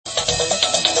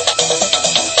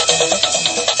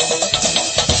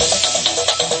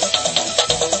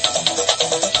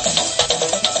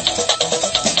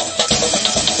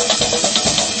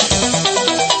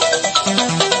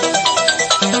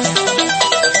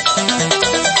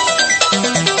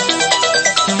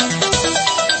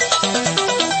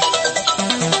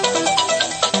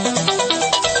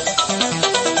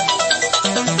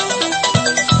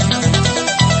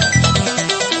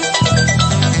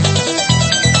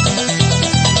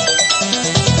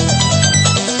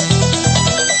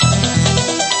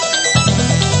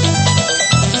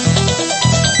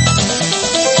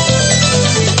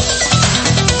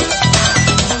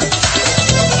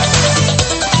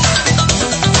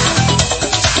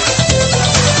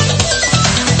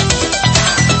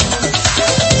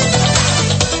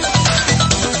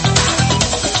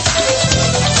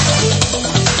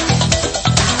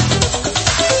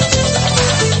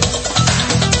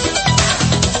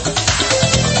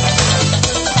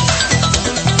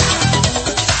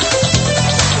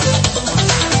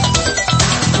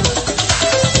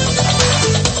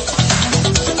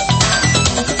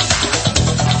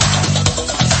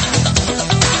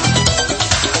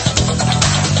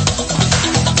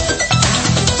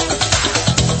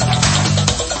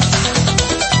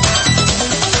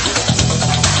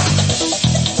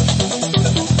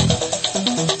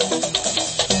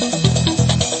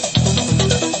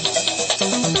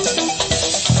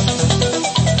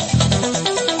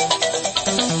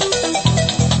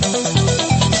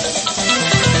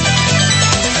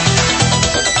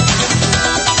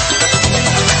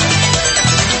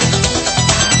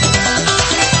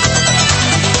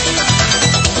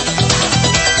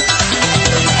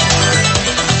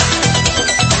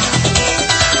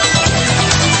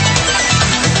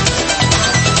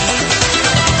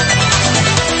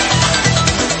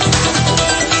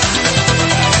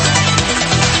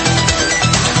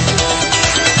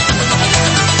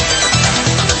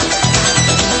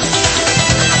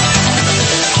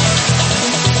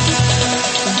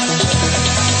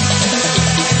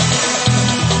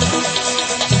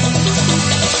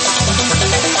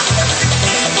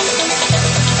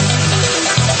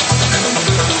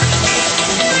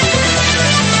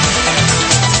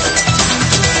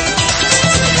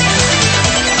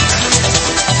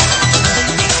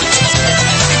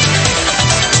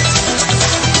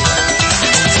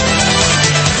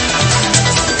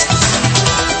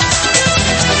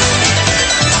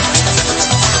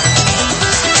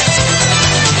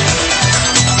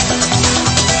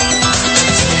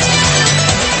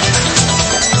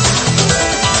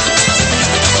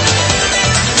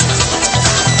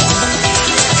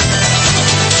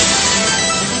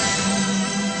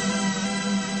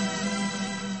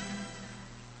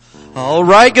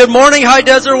right, good morning, High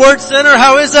Desert Word Center.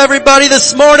 How is everybody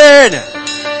this morning?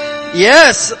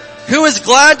 Yes, who is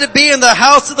glad to be in the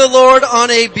house of the Lord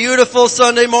on a beautiful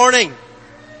Sunday morning?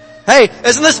 Hey,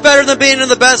 isn't this better than being in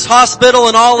the best hospital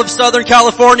in all of Southern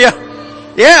California?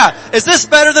 Yeah, is this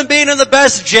better than being in the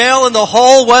best jail in the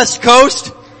whole West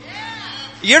Coast?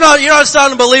 You're not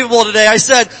sounding believable today. I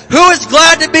said, who is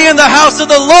glad to be in the house of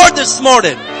the Lord this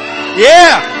morning?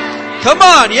 Yeah, come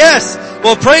on, yes.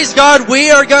 Well, praise God,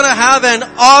 we are going to have an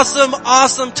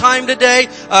awesome time today.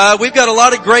 We've got a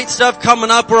lot of great stuff coming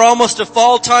up. We're almost to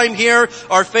fall time here,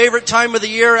 our favorite time of the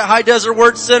year at High Desert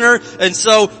Word Center. And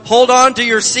so hold on to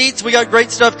your seats. We got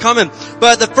great stuff coming.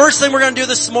 But the first thing we're going to do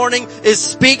this morning is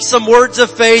speak some words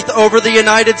of faith over the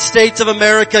United States of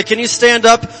America. Can you stand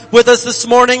up with us this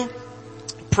morning?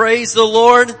 Praise the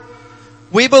Lord.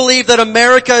 We believe that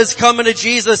America is coming to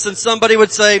Jesus, and somebody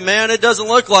would say, man, it doesn't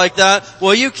look like that.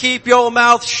 Well, you keep your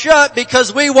mouth shut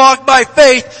because we walk by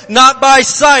faith, not by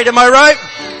sight. Am I right?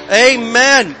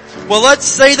 Amen. Well, let's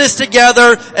say this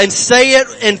together and say it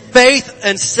in faith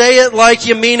and say it like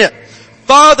you mean it.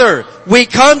 Father, we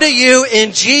come to you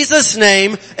in Jesus'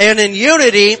 name, and in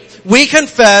unity we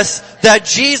confess that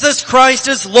Jesus Christ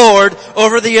is Lord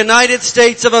over the United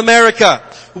States of America.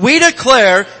 We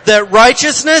declare that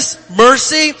righteousness,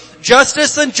 mercy,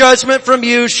 justice, and judgment from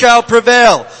you shall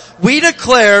prevail. We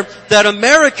declare that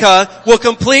America will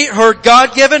complete her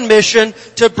God-given mission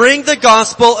to bring the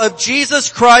gospel of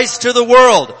Jesus Christ to the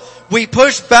world. We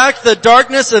push back the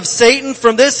darkness of Satan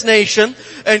from this nation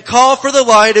and call for the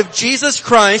light of Jesus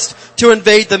Christ to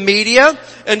invade the media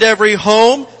and every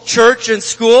home, church, and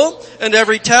school, and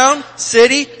every town,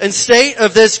 city, and state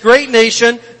of this great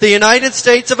nation, the United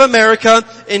States of America.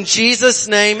 In Jesus'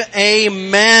 name,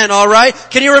 amen. All right.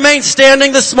 Can you remain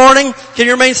standing this morning? Can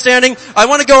you remain standing? I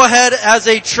want to go ahead as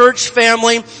a church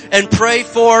family and pray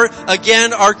for,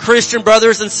 again, our Christian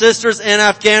brothers and sisters in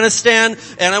Afghanistan.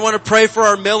 And I want to pray for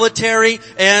our military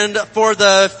and for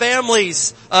the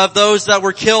families of those that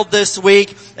were killed this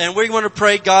week. And we want to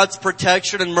pray God's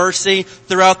protection and mercy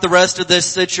throughout the rest of this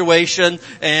situation.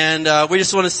 And we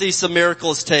just want to see some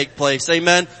miracles take place.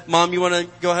 Amen. Mom, you want to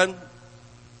go ahead?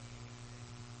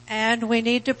 And we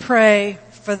need to pray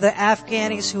for the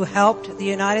Afghanis who helped the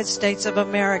United States of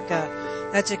America.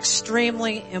 That's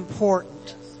extremely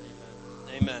important.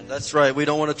 Amen. That's right. We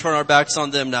don't want to turn our backs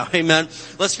on them now. Amen.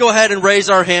 Let's go ahead and raise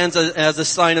our hands as a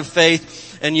sign of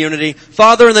faith and unity.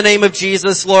 Father, in the name of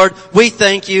Jesus, Lord, we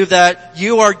thank you that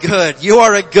you are good. You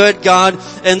are a good God,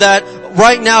 and that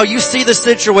right now you see the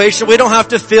situation. We don't have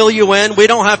to fill you in. We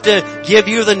don't have to give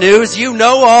you the news. You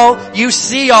know all. You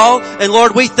see all. And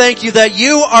Lord, we thank you that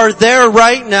you are there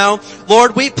right now.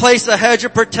 Lord, we place a hedge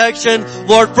of protection,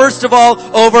 Lord, first of all,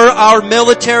 over our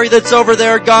military that's over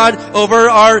there, God, over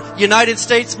our United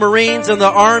States Marines and the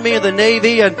Army and the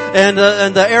Navy and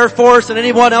the Air Force and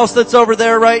anyone else that's over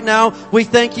there right now. We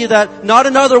thank you that not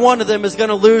another one of them is going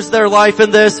to lose their life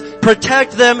in this.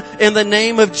 Protect them in the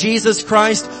name of Jesus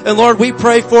Christ. And Lord, we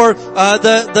pray for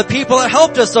the people that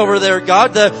helped us over there,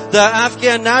 God, the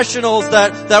Afghan nationals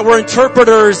that were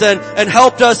interpreters and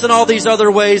helped us in all these other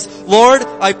ways. Lord,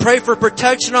 I pray for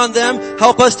protection on them.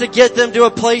 Help us to get them to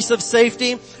a place of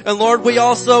safety. And Lord, we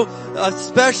also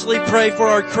especially pray for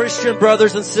our Christian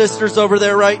brothers and sisters over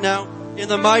there right now. In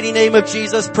the mighty name of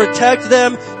Jesus, protect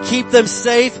them, keep them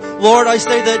safe. Lord, I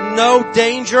say that no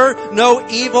danger, no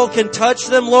evil can touch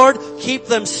them, Lord. Keep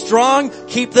them strong,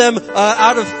 keep them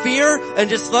out of fear, and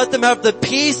just let them have the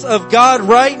peace of God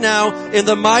right now in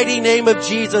the mighty name of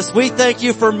Jesus. We thank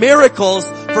you for miracles,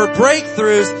 for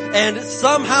breakthroughs, and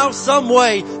somehow, some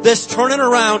way, this turning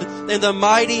around in the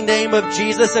mighty name of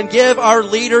Jesus. And give our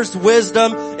leaders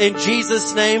wisdom in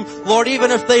Jesus' name. Lord,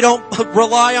 even if they don't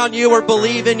rely on you or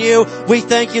believe in you, we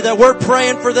thank you that we're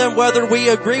praying for them whether we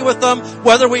agree with them,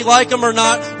 whether we like them or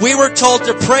not. We were told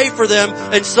to pray for them,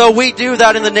 and so we do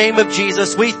that in the name of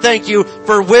Jesus. We thank you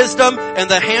for wisdom and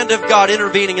the hand of God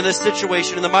intervening in this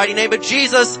situation. In the mighty name of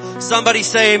Jesus, somebody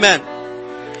say amen.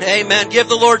 Amen. Give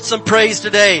the Lord some praise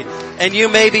today. And you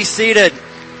may be seated.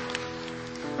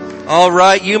 All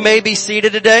right. You may be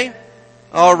seated today.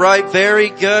 All right. Very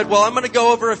good. Well, I'm going to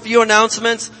go over a few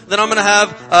announcements. Then I'm going to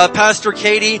have Pastor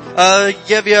Katie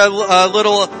give you a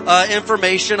little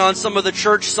information on some of the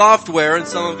church software. And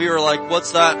some of you are like,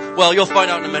 what's that? Well, you'll find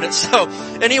out in a minute. So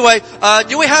anyway,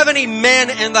 do we have any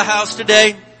men in the house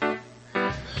today?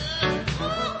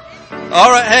 All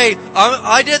right, hey,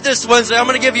 I did this Wednesday. I'm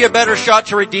going to give you a better shot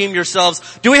to redeem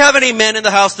yourselves. Do we have any men in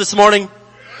the house this morning?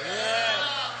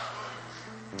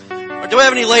 Yeah. Or do we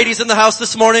have any ladies in the house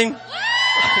this morning?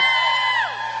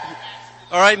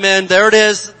 All right, men, there it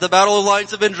is. The battle of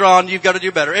lines have been drawn. You've got to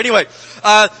do better. Anyway,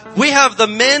 we have the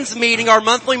men's meeting. Our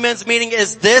monthly men's meeting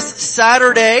is this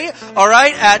Saturday, all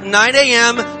right, at 9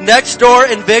 a.m. next door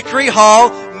in Victory Hall.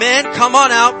 Men, come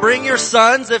on out. Bring your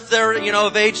sons if they're,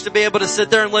 of age to be able to sit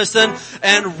there and listen.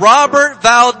 And Robert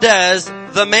Valdez,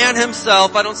 the man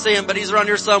himself, I don't see him, but he's around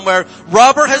here somewhere.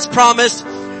 Robert has promised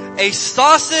a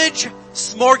sausage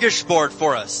smorgasbord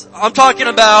for us. I'm talking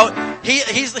about,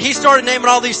 he started naming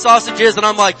all these sausages and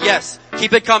I'm like, yes,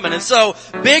 keep it coming. And so,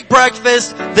 big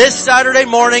breakfast this Saturday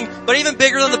morning, but even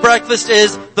bigger than the breakfast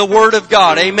is the Word of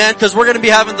God. Amen? Because we're going to be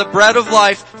having the bread of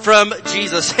life from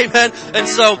Jesus. Amen? And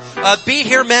so, be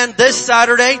here, men, this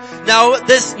Saturday. Now,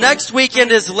 this next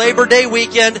weekend is Labor Day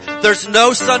weekend. There's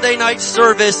no Sunday night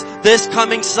service this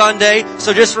coming Sunday.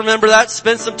 So just remember that.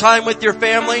 Spend some time with your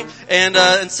family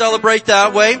and celebrate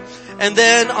that way. And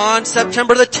then on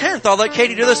September the 10th, I'll let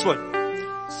Katie do this one.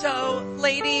 So,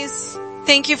 ladies,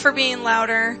 thank you for being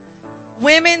louder.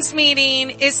 Women's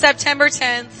meeting is September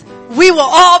 10th. We will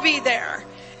all be there.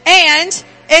 And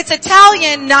it's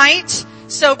Italian night,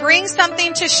 so bring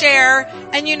something to share.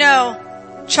 And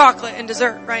chocolate and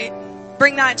dessert, right?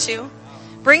 Bring that too.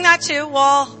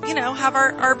 We'll, have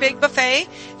our big buffet.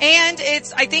 And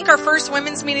it's, I think, our first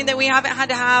women's meeting that we haven't had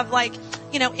to have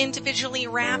individually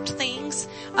wrapped things.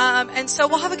 And so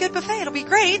we'll have a good buffet. It'll be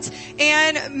great.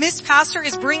 And Miss Pastor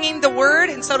is bringing the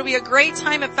Word, and so it'll be a great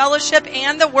time of fellowship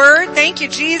and the Word. Thank you,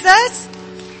 Jesus.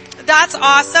 That's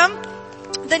awesome.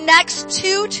 The next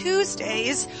 2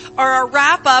 Tuesdays are a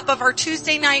wrap up of our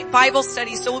Tuesday night Bible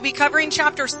study. So we'll be covering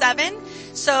chapter 7.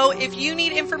 So if you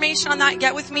need information on that,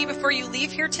 get with me before you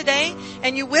leave here today.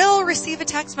 And you will receive a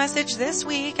text message this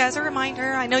week as a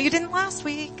reminder. I know you didn't last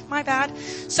week. My bad.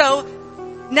 So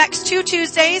next 2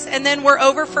 Tuesdays, and then we're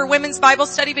over for women's Bible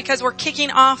study because we're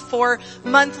kicking off for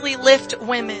monthly Lift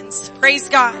Women's. Praise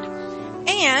God.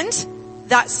 And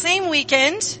that same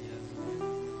weekend,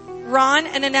 Ron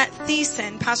and Annette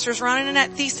Thiessen, Pastors Ron and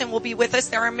Annette Thiessen will be with us.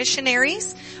 They are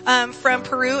missionaries from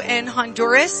Peru and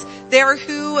Honduras. They are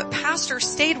who Pastor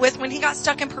stayed with when he got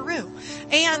stuck in Peru.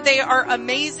 And they are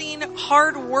amazing,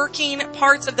 hard-working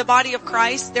parts of the body of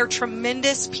Christ. They're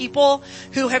tremendous people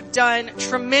who have done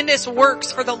tremendous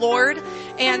works for the Lord.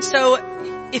 And so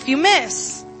if you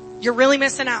miss, you're really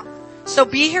missing out. So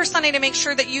be here Sunday to make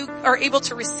sure that you are able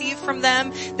to receive from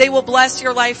them. They will bless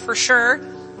your life for sure.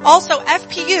 Also,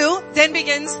 FPU then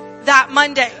begins that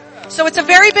Monday. So it's a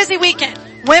very busy weekend.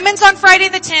 Women's on Friday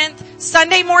the 10th.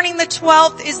 Sunday morning the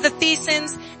 12th is the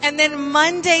Thiessens. And then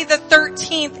Monday the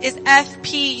 13th is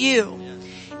FPU.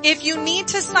 If you need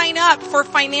to sign up for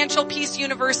Financial Peace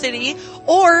University,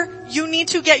 or you need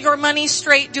to get your money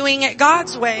straight doing it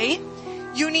God's way,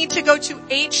 you need to go to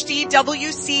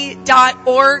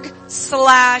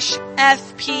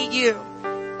hdwc.org/FPU.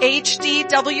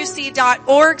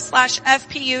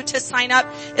 hdwc.org/FPU to sign up.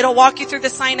 It'll walk you through the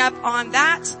sign up on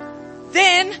that.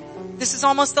 Then, this is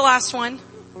almost the last one.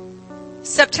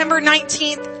 September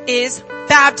 19th is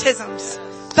baptisms.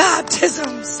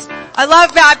 Baptisms. I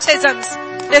love baptisms.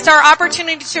 It's our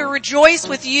opportunity to rejoice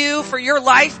with you for your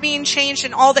life being changed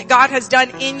and all that God has done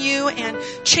in you and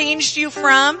changed you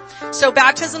from. So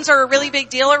baptisms are a really big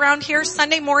deal around here.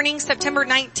 Sunday morning, September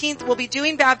 19th, we'll be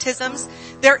doing baptisms.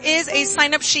 There is a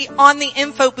sign-up sheet on the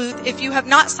info booth. If you have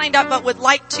not signed up but would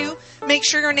like to, make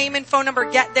sure your name and phone number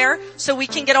get there so we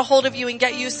can get a hold of you and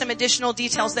get you some additional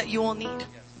details that you will need.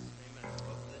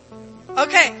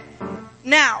 Okay,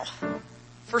 now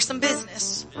for some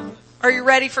business. Are you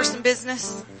ready for some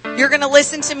business? You're going to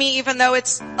listen to me even though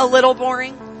it's a little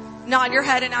boring? Nod your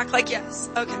head and act like yes.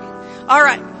 Okay. All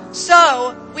right.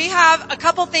 So we have a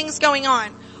couple things going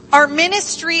on. Our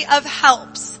ministry of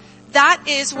helps. That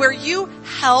is where you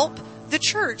help the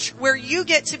church, where you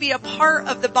get to be a part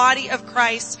of the body of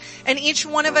Christ, and each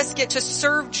one of us get to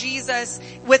serve Jesus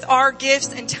with our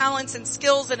gifts and talents and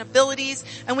skills and abilities,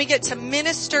 and we get to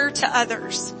minister to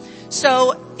others.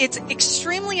 So it's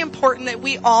extremely important that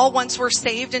we all, once we're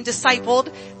saved and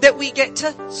discipled, that we get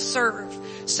to serve.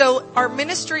 So our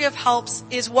ministry of helps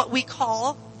is what we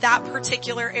call that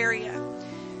particular area.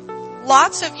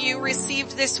 Lots of you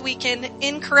received this weekend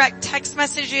incorrect text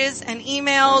messages and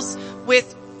emails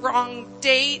with wrong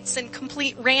dates and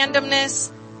complete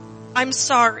randomness. I'm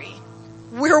sorry.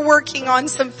 We're working on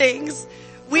some things.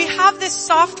 We have this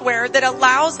software that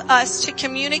allows us to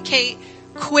communicate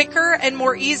quicker and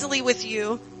more easily with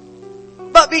you.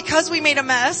 But because we made a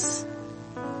mess,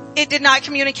 it did not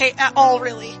communicate at all,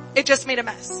 really. It just made a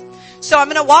mess. So I'm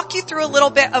going to walk you through a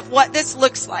little bit of what this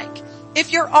looks like.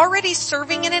 If you're already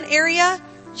serving in an area,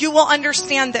 you will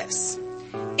understand this.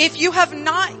 If you have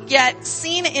not yet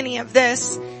seen any of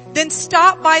this, then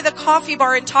stop by the coffee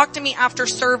bar and talk to me after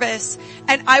service,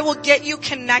 and I will get you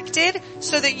connected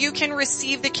so that you can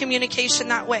receive the communication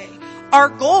that way. Our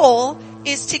goal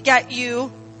is to get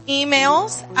you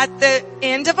emails at the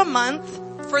end of a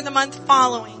month for the month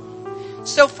following.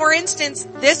 So for instance,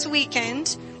 this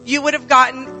weekend, you would have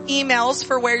gotten emails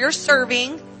for where you're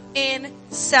serving in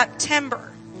September.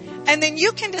 And then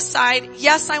you can decide,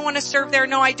 yes, I want to serve there.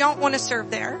 No, I don't want to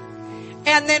serve there.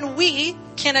 And then we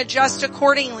can adjust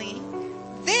accordingly.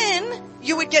 Then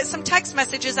you would get some text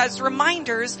messages as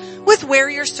reminders with where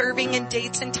you're serving and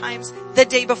dates and times the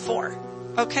day before.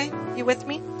 Okay? You with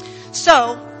me?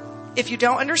 So, if you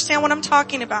don't understand what I'm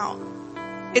talking about,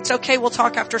 it's okay. We'll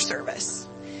talk after service.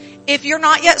 If you're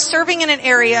not yet serving in an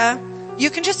area, you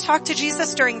can just talk to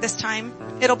Jesus during this time.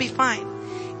 It'll be fine.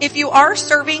 If you are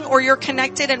serving or you're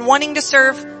connected and wanting to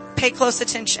serve, pay close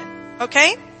attention.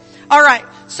 Okay? All right.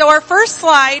 So our first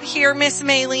slide here, Miss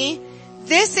Maylee,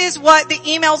 this is what the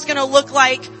email's going to look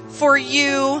like for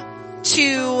you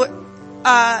to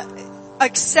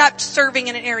accept serving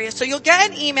in an area. So you'll get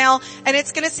an email and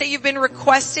it's going to say you've been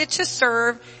requested to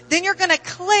serve. Then you're going to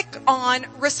click on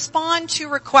respond to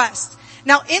request.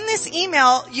 Now in this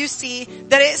email, you see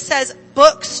that it says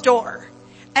bookstore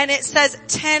and it says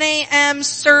 10 a.m.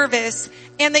 service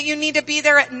and that you need to be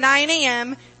there at 9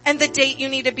 a.m. and the date you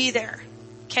need to be there.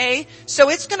 Okay? So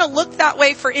it's going to look that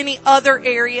way for any other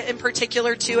area in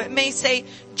particular too. It may say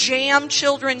Jam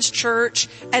Children's Church,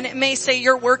 and it may say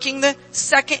you're working the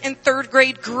 2nd and 3rd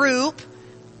grade group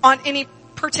on any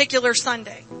particular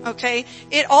Sunday. Okay?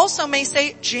 It also may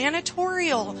say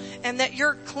janitorial, and that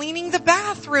you're cleaning the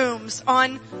bathrooms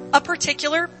on a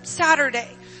particular Saturday.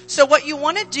 So what you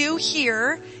want to do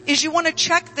here is you want to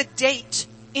check the date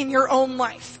in your own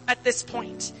life at this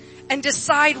point and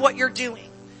decide what you're doing.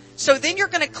 So then you're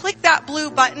going to click that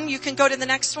blue button. You can go to the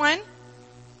next one.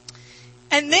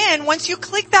 And then once you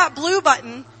click that blue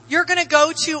button, you're going to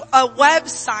go to a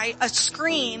website, a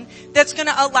screen that's going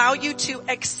to allow you to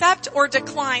accept or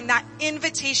decline that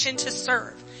invitation to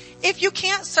serve. If you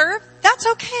can't serve, that's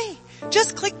okay.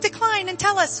 Just click decline and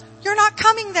tell us you're not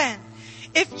coming then.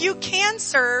 If you can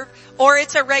serve or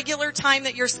it's a regular time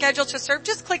that you're scheduled to serve,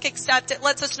 just click accept. It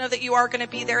lets us know that you are going to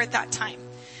be there at that time.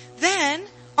 Then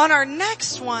on our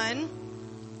next one,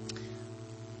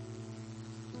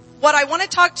 what I want to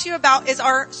talk to you about is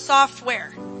our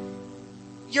software.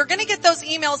 You're going to get those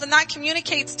emails and that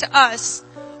communicates to us,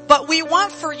 but we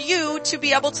want for you to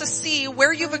be able to see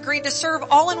where you've agreed to serve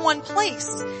all in one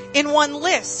place, in one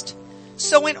list.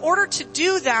 So in order to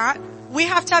do that, we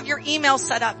have to have your email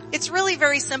set up. It's really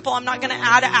very simple. I'm not going to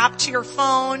add an app to your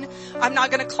phone. I'm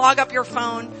not going to clog up your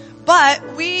phone.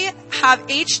 But we have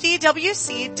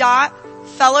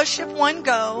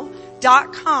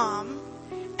hdwc.fellowship1go.com,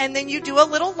 and then you do a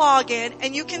little login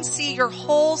and you can see your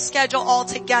whole schedule all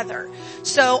together.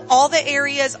 So all the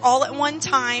areas all at one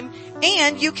time,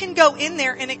 and you can go in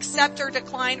there and accept or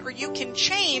decline, or you can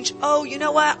change, oh, you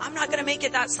know what, I'm not going to make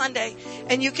it that Sunday,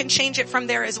 and you can change it from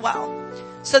there as well.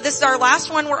 So this is our last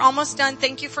one. We're almost done.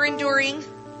 Thank you for enduring.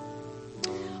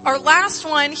 Our last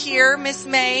one here, Miss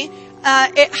May,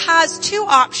 it has two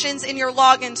options in your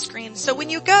login screen. So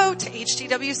when you go to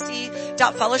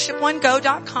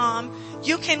hdwc.fellowship1go.com,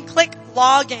 you can click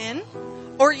login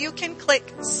or you can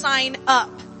click sign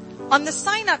up. On the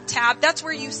sign up tab, that's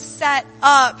where you set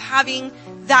up having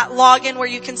that login where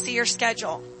you can see your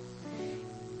schedule.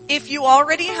 If you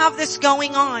already have this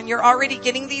going on, you're already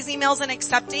getting these emails and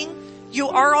accepting, you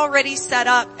are already set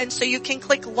up, and so you can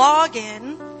click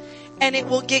login and it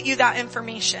will get you that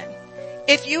information.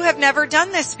 If you have never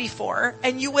done this before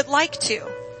and you would like to,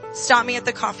 stop me at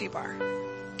the coffee bar.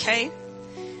 Okay?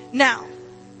 Now,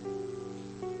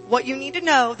 what you need to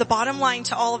know, the bottom line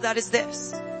to all of that is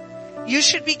this. You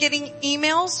should be getting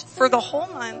emails for the whole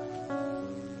month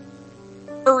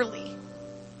early.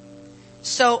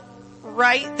 So,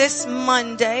 right this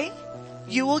Monday,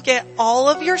 you will get all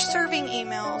of your serving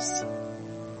emails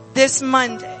this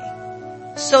Monday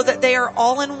so that they are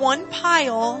all in one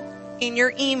pile in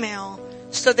your email,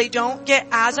 so they don't get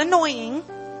as annoying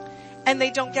and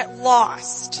they don't get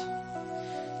lost.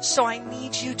 So I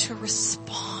need you to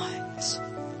respond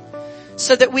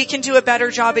so that we can do a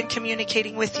better job in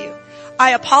communicating with you.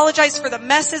 I apologize for the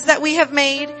messes that we have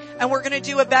made, and we're going to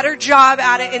do a better job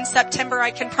at it in September.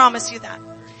 I can promise you that.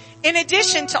 In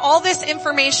addition to all this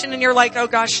information, and you're like, oh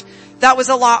gosh, that was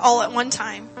a lot all at one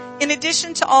time. In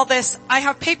addition to all this, I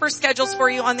have paper schedules for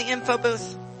you on the info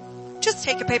booth. Just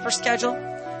take a paper schedule,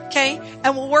 okay?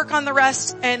 And we'll work on the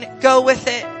rest and go with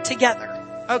it together,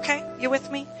 okay? You with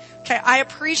me? Okay, I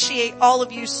appreciate all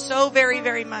of you so very,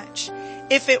 very much.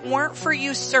 If it weren't for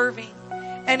you serving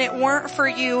and it weren't for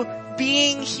you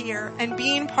being here and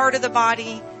being part of the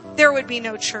body, there would be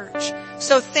no church.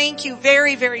 So thank you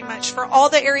very, very much for all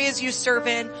the areas you serve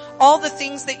in, all the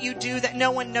things that you do that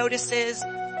no one notices.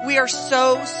 We are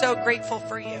so, so grateful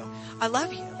for you. I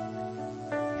love you.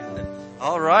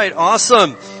 All right.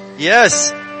 Awesome.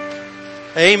 Yes.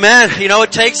 Amen. You know,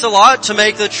 it takes a lot to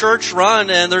make the church run,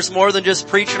 and there's more than just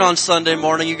preaching on Sunday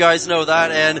morning. You guys know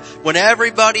that. And when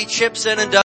everybody chips in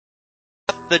and does,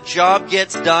 the job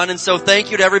gets done. And so thank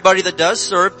you to everybody that does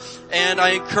serve. And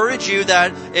I encourage you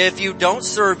that if you don't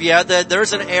serve yet, that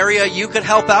there's an area you could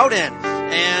help out in.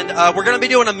 And we're going to be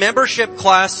doing a membership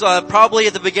class probably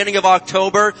at the beginning of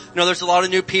October. You know, there's a lot of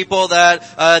new people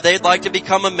that they'd like to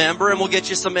become a member, and we'll get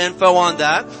you some info on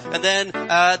that. And then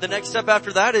the next step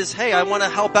after that is, hey, I want to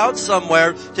help out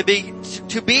somewhere. To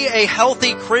be a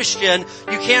healthy Christian,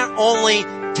 you can't only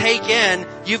take in,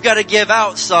 you've got to give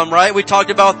out some, right? We talked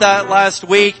about that last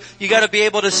week. You got to be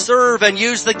able to serve and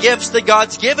use the gifts that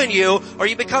God's given you, or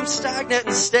you become stagnant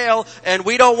and stale, and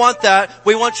we don't want that.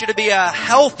 We want you to be a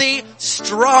healthy,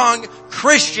 strong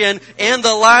Christian in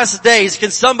the last days.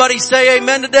 Can somebody say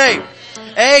amen today?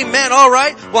 Amen. All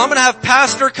right. Well, I'm going to have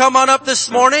Pastor come on up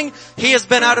this morning. He has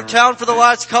been out of town for the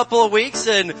last couple of weeks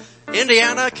in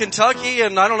Indiana, Kentucky,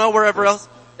 and I don't know, wherever else.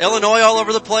 Illinois, all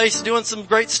over the place, doing some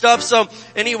great stuff. So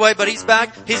anyway, but he's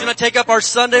back. He's going to take up our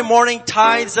Sunday morning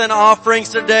tithes and offerings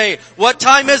today. What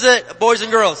time is it, boys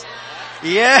and girls?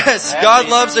 Yes, God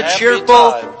loves a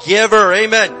cheerful giver.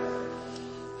 Amen.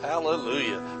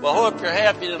 Hallelujah. Well, hold up your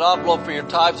hand, need an envelope for your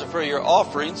tithes and for your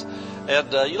offerings.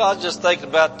 And, I was just thinking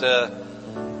about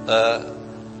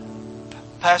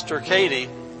Pastor Katie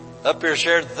up here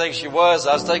sharing the things she was.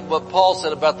 I was thinking what Paul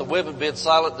said about the women being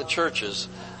silent in the churches.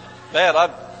 Man,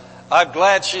 I'm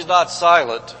glad she's not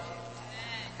silent.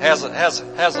 Has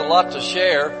a lot to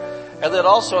share. And then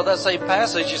also in that same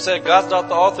passage, he said, God's not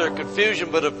the author of confusion,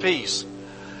 but of peace.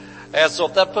 And so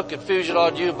if that put confusion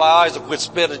on you, my eyes will quit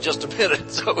spinning in just a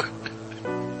minute. So,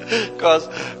 cause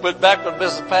back when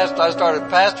Mrs. Pastor and I started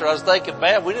pastoring, I was thinking,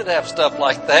 man, we didn't have stuff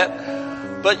like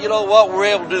that. But you know what? We're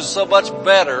able to do so much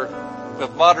better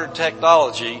with modern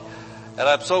technology. And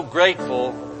I'm so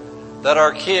grateful that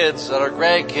our kids and our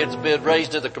grandkids have been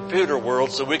raised in the computer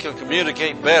world so we can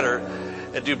communicate better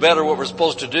and do better what we're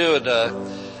supposed to do.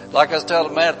 And like I was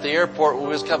telling a man at the airport when we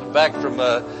was coming back from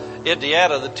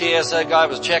Indiana, the TSA guy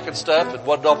was checking stuff and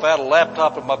wanted to know if I had a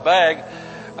laptop in my bag.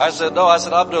 I said, no. I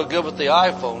said, I'm doing good with the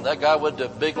iPhone. That guy went to a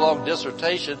big, long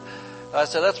dissertation. I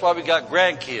said, that's why we got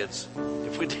grandkids.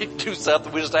 If we didn't do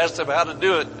something, we just asked them how to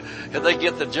do it, and they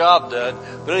get the job done.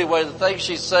 But anyway, the thing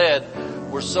she said,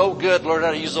 we're so good learning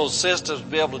how to use those systems to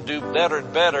be able to do better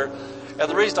and better. And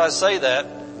the reason I say that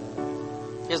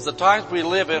is the times we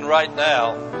live in right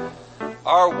now,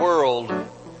 our world,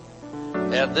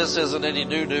 and this isn't any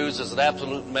new news, is an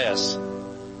absolute mess.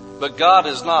 But God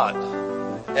is not,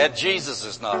 and Jesus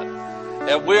is not.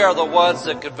 And we are the ones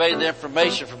that convey the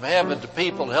information from heaven to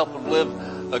people and help them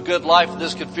live a good life in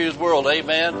this confused world.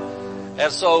 Amen?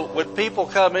 And so when people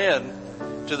come in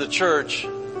to the church,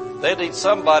 they need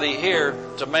somebody here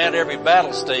to man every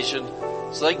battle station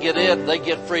so they get in, they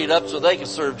get freed up so they can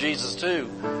serve Jesus too.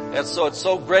 And so it's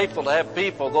so grateful to have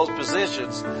people in those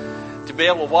positions to be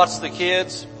able to watch the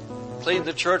kids, clean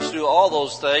the church, do all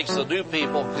those things so new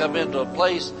people come into a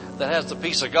place that has the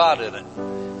peace of God in it.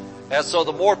 And so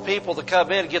the more people that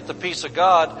come in and get the peace of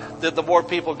God, then the more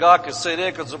people God can sit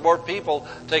in, because the more people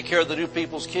take care of the new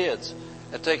people's kids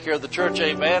and take care of the church.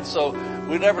 Amen. So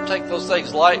we never take those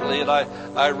things lightly, and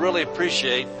I really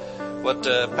appreciate what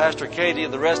Pastor Katie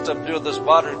and the rest of them do in this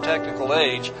modern technical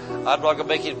age. I'm not going to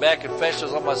make any bad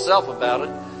confessions on myself about it,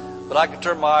 but I can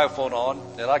turn my iPhone on,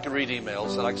 and I can read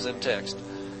emails, and I can send text.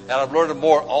 And I'm learning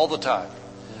more all the time.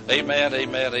 Amen,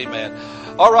 amen, amen.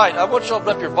 All right, I want you to open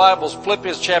up your Bibles,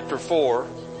 Philippians chapter 4,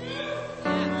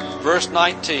 verse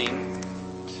 19.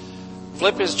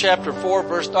 Philippians chapter 4,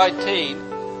 verse 19.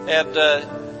 And,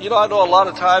 I know a lot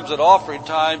of times at offering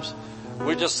times,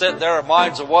 we're just sitting there, our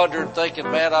minds are wandering, thinking,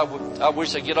 man, I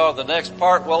wish I'd get on to the next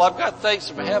part. Well, I've got things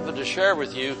from heaven to share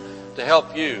with you to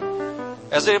help you.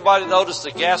 Has anybody noticed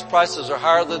that gas prices are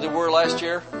higher than they were last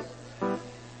year?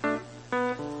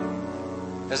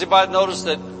 Has anybody noticed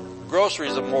that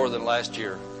groceries are more than last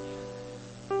year?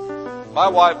 My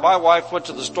wife went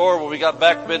to the store when we got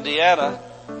back from Indiana,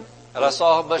 and I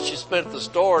saw how much she spent at the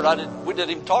store, and we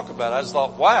didn't even talk about it. I just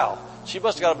thought, wow, she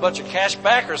must have got a bunch of cash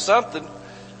back or something.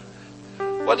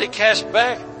 What did cash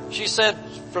back? She said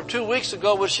from 2 weeks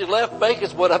ago when she left,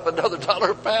 bacon's went up another $1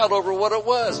 a pound over what it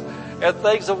was, and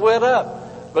things have went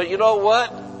up. But you know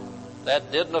what?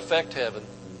 That didn't affect heaven.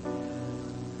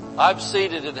 I'm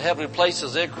seated in heavenly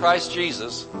places in Christ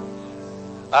Jesus.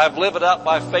 I've lived out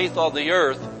my faith on the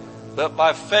earth, but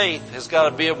my faith has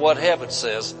got to be in what heaven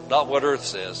says, not what earth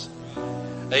says.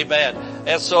 Amen.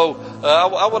 And so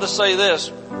I want to say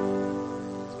this.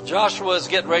 Joshua is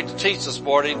getting ready to teach this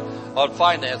morning on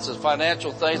finances,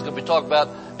 financial things. Going to be talking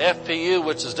about FPU,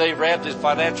 which is Dave Ramsey's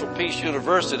Financial Peace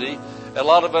University. A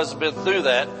lot of us have been through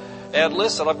that. And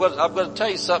listen, I'm going to tell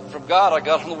you something from God. I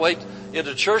got on the way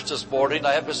into church this morning.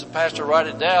 I had Mr. Pastor write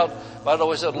it down. But I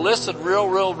always said, listen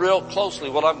real closely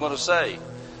what I'm going to say.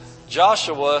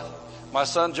 Joshua, my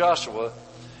son Joshua,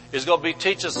 is going to be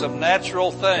teaching some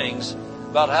natural things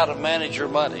about how to manage your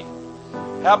money.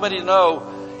 How many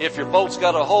know if your boat's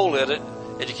got a hole in it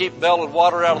and you keep bailing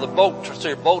water out of the boat so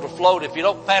your boat will float, if you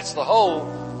don't patch the hole,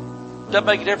 it doesn't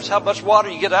make a difference how much water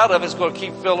you get out of it, it's going to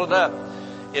keep filling up.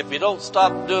 If you don't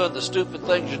stop doing the stupid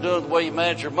things you're doing the way you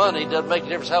manage your money, it doesn't make a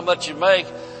difference how much you make.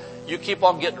 You keep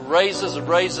on getting raises and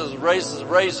raises and raises and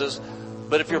raises.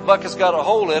 But if your bucket's got a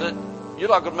hole in it, you're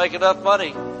not going to make enough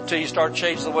money until you start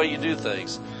changing the way you do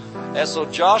things. And so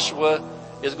Joshua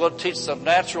is going to teach some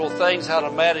natural things how to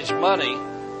manage money.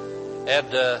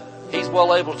 And he's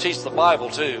well able to teach the Bible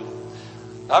too.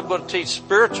 I'm going to teach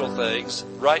spiritual things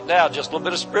right now, just a little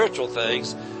bit of spiritual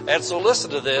things. And so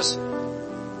listen to this.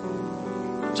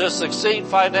 To succeed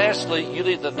financially, you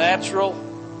need the natural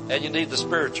and you need the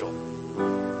spiritual.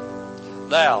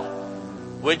 Now,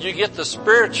 when you get the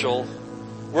spiritual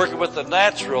working with the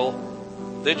natural,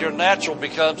 then your natural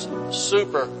becomes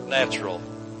supernatural.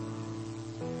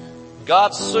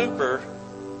 God's super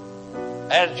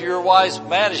and your wise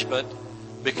management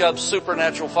becomes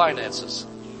supernatural finances.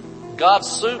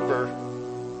 God's super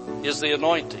is the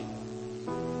anointing.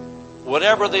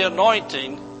 Whatever the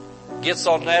anointing gets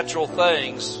on natural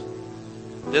things,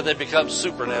 then they become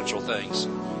supernatural things.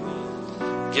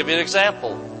 Give you an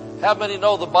example. How many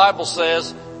know the Bible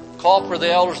says, call for the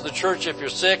elders of the church if you're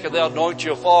sick and they'll anoint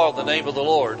you a fall in the name of the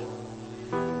Lord.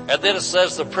 And then it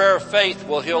says the prayer of faith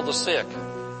will heal the sick.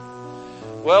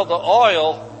 Well, the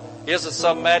oil isn't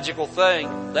some magical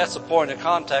thing. That's the point of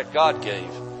contact God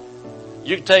gave.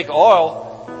 You can take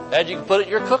oil and you can put it in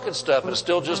your cooking stuff and it's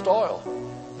still just oil.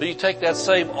 But you take that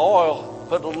same oil,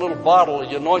 put it in a little bottle,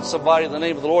 and you anoint somebody in the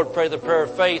name of the Lord, pray the prayer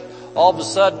of faith, all of a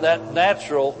sudden that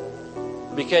natural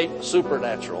became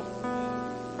supernatural.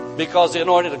 Because the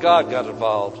anointing of God got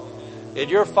involved. In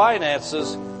your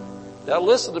finances, now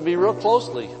listen to me real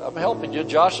closely. I'm helping you.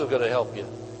 Joshua's going to help you.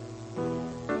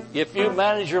 If you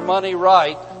manage your money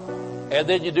right, and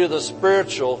then you do the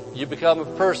spiritual, you become a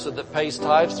person that pays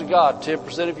tithes to God,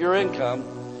 10% of your income,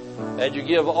 and you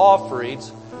give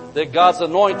offerings, that God's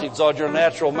anointing's on your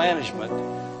natural management.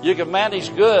 You can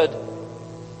manage good,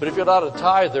 but if you're not a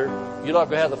tither, you're not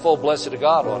going to have the full blessing of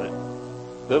God on it.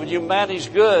 But when you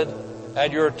manage good,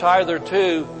 and you're a tither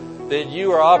too, then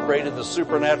you are operating in the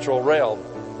supernatural realm.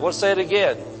 I want to say it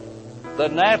again. The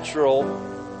natural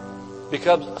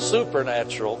becomes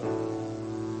supernatural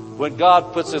when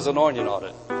God puts His anointing on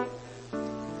it.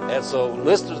 And so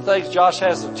listen to the things Josh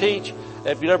has to teach.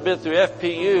 If you've never been through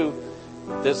FPU,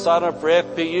 then sign up for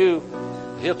FPU.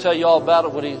 He'll tell you all about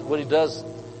it when he does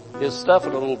his stuff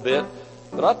in a little bit.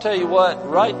 But I'll tell you what,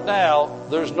 right now,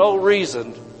 there's no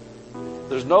reason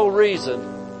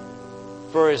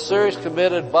for a serious,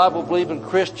 committed, Bible-believing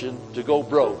Christian to go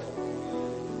broke.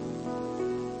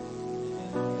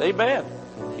 Amen.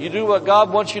 You do what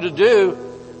God wants you to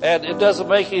do, and it doesn't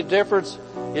make any difference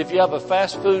if you have a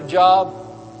fast food job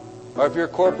or if you're a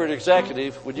corporate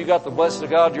executive. When you got the blessing of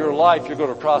God in your life, you're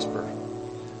going to prosper.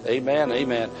 Amen,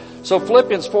 amen. So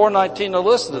Philippians 4:19, now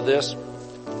listen to this.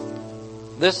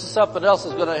 This is something else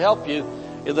that's going to help you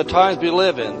in the times we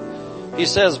live in. He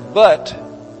says, but.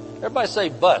 Everybody say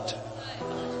but.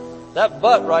 That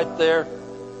but right there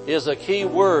is a key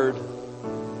word,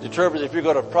 determines if you're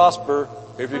going to prosper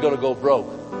or if you're going to go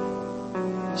broke.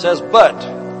 It says, but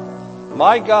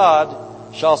my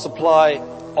God shall supply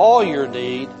all your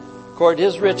need according to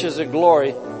His riches and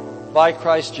glory by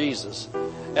Christ Jesus.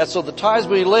 And so the times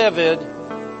we live in,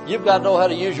 you've got to know how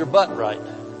to use your but right.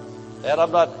 And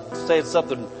I'm not saying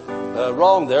something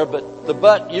wrong there, but the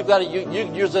but, you've got to you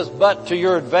can use this but to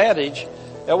your advantage.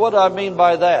 And what do I mean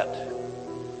by that?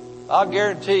 I'll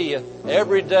guarantee you,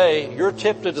 every day you're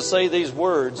tempted to say these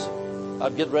words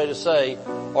I'm getting ready to say,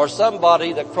 or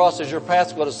somebody that crosses your path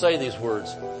is going to say these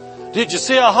words. Did you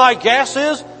see how high gas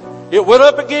is? It went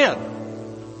up again.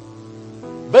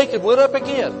 Bacon went up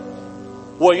again.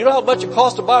 Well, you know how much it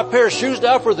costs to buy a pair of shoes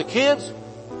now for the kids?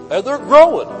 And they're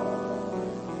growing.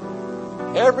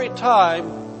 Every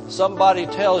time somebody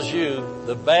tells you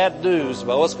the bad news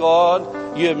about what's going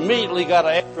on, you immediately got to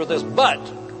answer this but.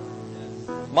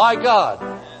 My God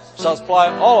shall supply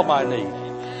all of my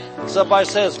need. Somebody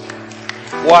says,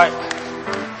 why,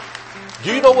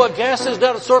 do you know what gas is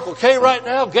down at Circle K right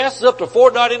now? Gas is up to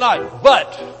 $4.99.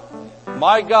 But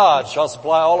my God shall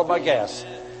supply all of my gas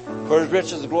for his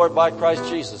riches and glory by Christ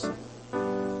Jesus.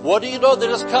 What do you know? They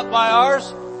just cut my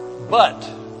hours. But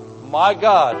my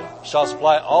God shall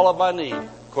supply all of my need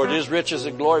according to his riches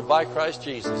and glory by Christ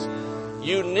Jesus.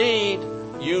 You need,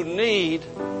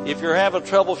 if you're having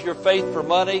trouble with your faith for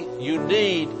money, you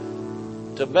need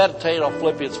to meditate on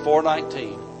Philippians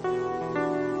 4:19.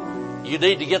 You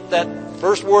need to get that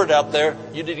first word out there.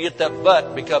 You need to get that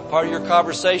but become part of your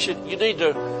conversation. You need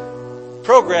to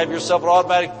program yourself an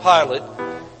automatic pilot.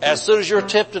 As soon as you're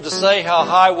tempted to say how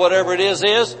high whatever it is,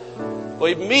 well,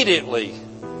 immediately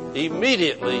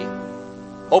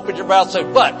open your mouth and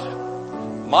say, but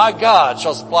my God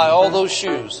shall supply all those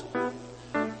shoes.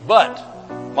 But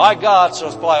my God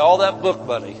shall supply all that book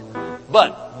money.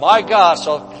 But my God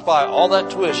shall supply all that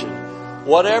tuition.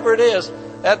 Whatever it is.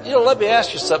 And, let me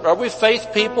ask you something. Are we faith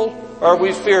people or are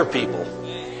we fear people?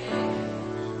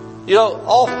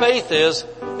 All faith is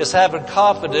having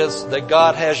confidence that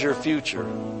God has your future.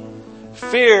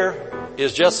 Fear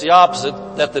is just the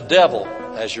opposite, that the devil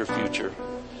has your future.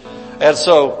 And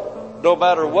so, no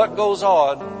matter what goes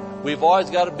on, we've always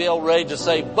got to be ready to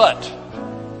say, but.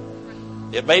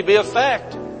 It may be a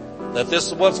fact that this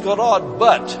is what's going on,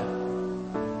 but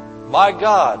my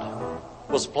God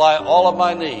will supply all of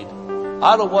my need.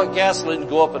 I don't want gasoline to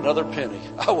go up another penny.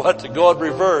 I want it to go in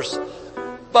reverse.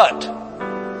 But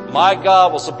my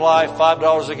God will supply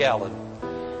 $5 a gallon.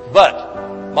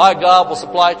 But my God will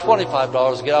supply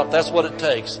 $25 a gallon. That's what it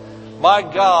takes. My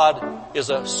God is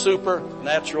a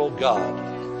supernatural God.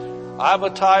 I'm a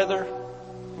tither.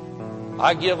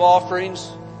 I give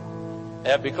offerings.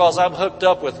 And because I'm hooked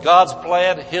up with God's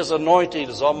plan, his anointing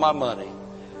is on my money.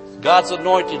 God's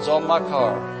anointing is on my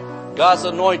car. God's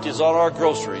anointing is on our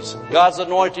groceries. God's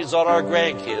anointing is on our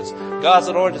grandkids. God's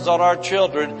anointing is on our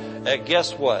children. And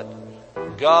guess what?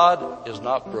 God is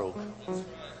not broke.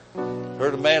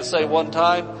 Heard a man say one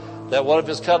time that one of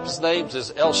his company's names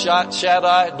is El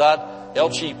Shaddai, not El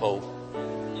Cheapo.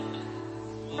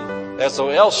 And so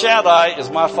El Shaddai is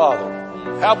my father.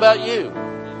 How about you?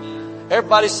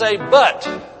 Everybody say, but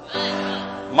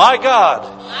my God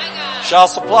shall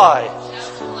supply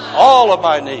all of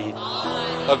my need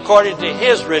according to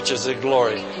his riches and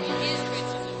glory,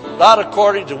 not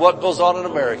according to what goes on in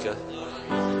America.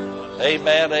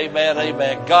 Amen, amen,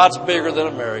 amen. God's bigger than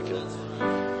America.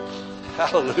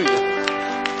 Hallelujah.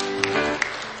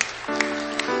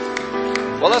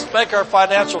 Well, let's make our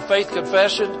financial faith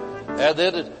confession. And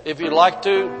then if you'd like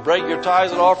to, bring your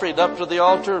tithes and offering up to the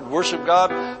altar and worship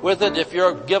God with it. If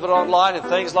you're giving online and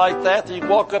things like that, then you can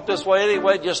walk up this way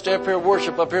anyway. Just stay up here and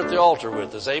worship up here at the altar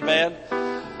with us. Amen.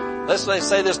 Let's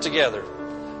say this together.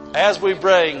 As we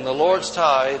bring the Lord's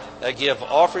tithe and give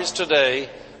offerings today,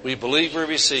 we believe we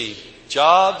receive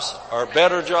jobs or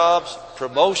better jobs,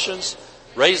 promotions,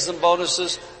 raises and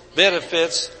bonuses,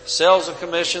 benefits, sales and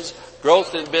commissions,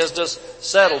 growth in business,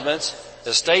 settlements,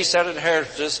 estates and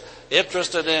inheritances,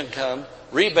 interest and income,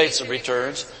 rebates and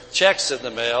returns, checks in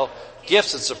the mail,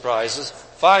 gifts and surprises,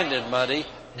 finding money,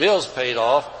 bills paid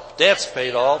off, debts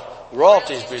paid off,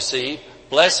 royalties received,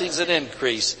 blessings and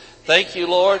increase. Thank you,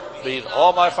 Lord, for meeting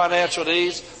all my financial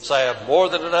needs, so I have more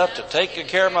than enough to take good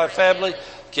care of my family,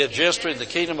 give ministry in the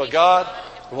kingdom of God,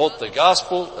 promote the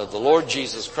gospel of the Lord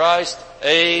Jesus Christ.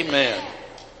 Amen.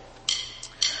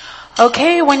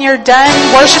 Okay, when you're done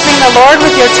worshiping the Lord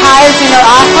with your tithes and your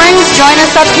offerings, join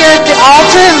us up here at the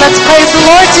altar and let's praise the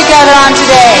Lord together on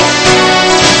today.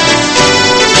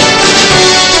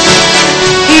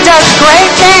 He does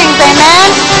great things, amen?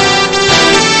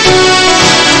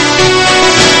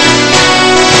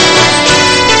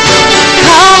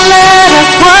 Come, let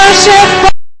us worship.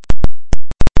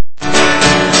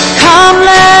 Come,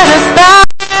 let us bow.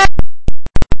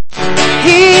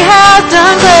 He has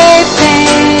done great things.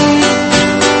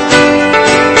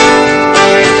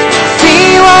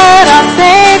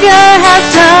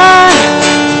 Has done.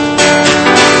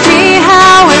 See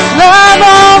how his love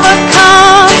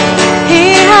overcomes.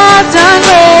 He has done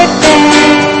great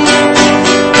things.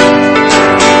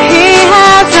 He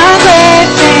has done great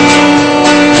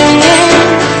things.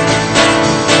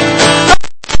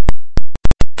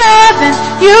 Heaven,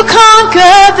 you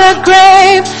conquer the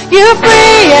grave. You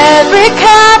free every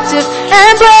captive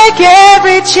and break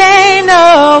every chain.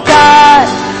 Oh God,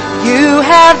 you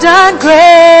have done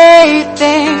great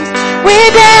things. We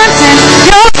dance in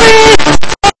your freedom.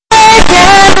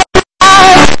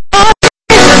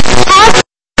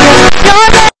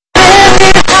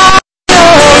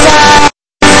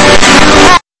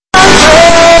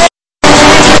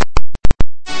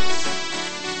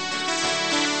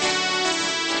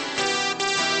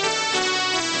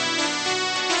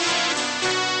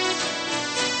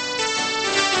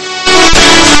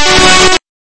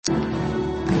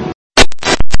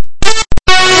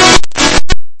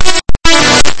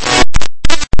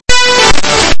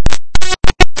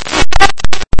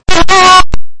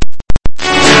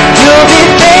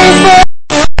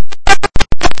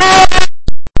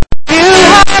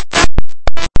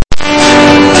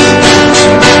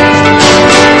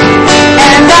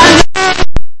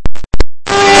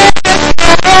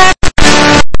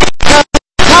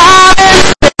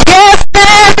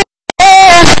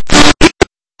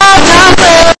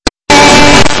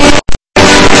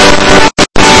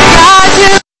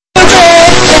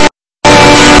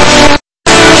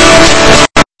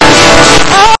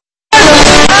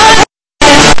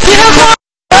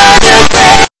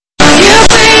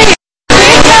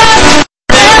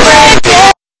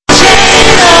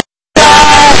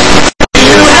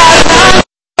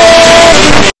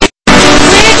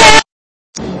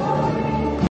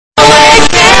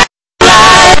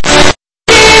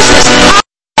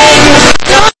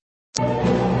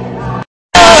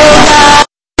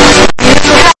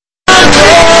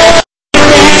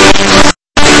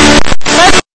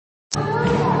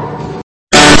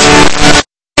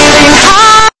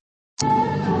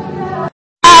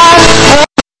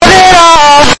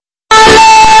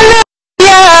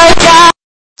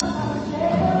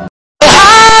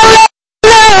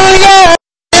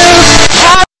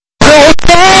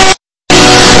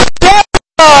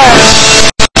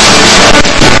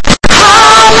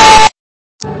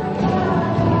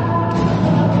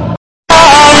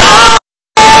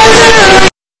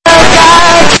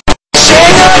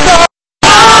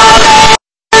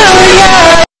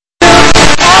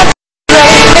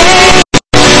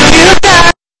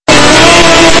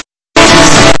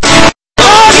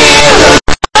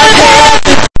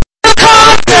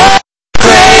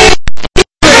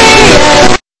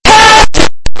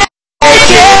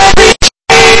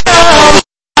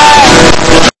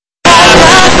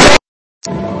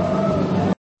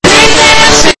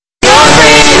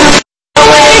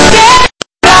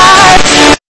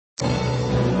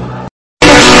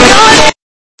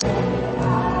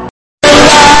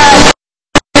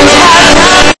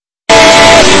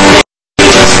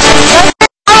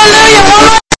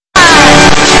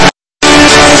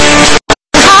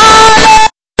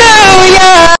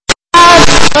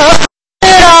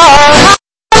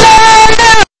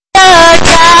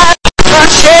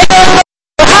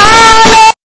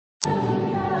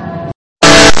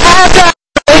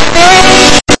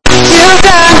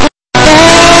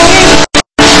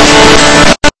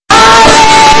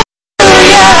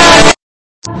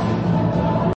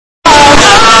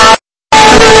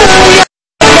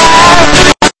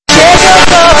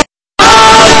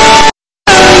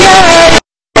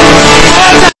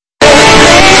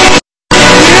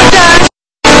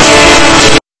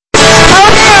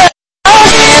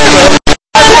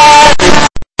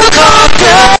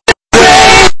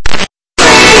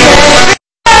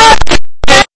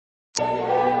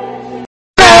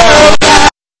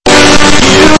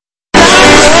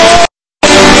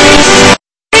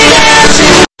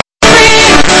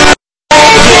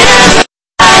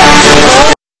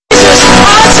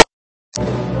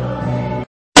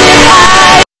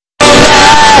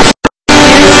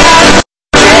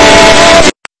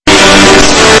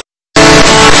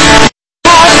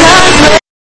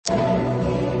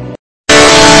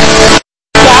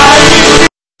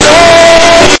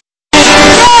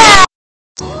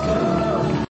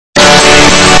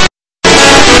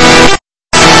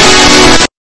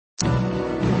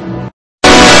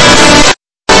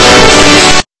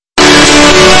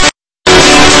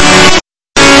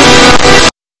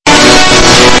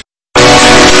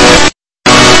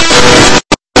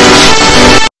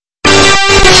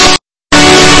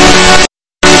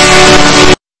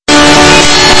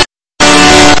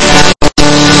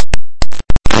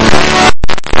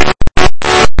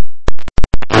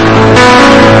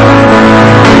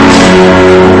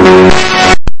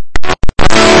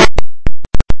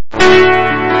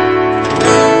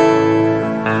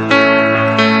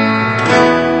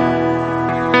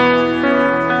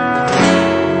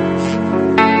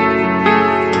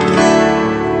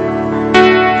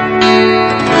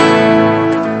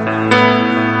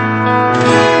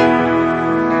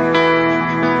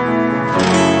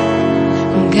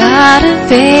 God of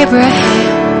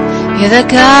Abraham, you're the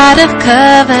God of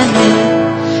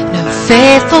covenant, no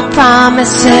faithful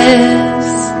promises.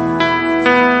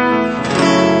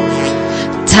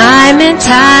 Time and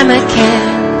time again,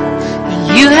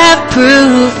 you have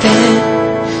proven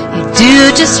you do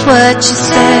just what you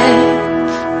said.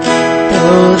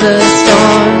 Though the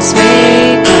storms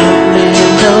may come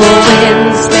and the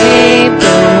winds may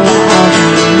blow, I'll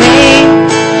remain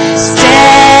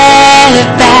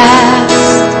steadfast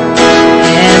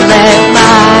and let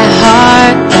my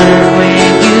heart learn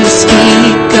when you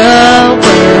speak a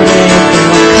word, it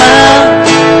will come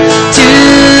to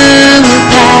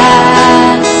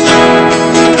pass.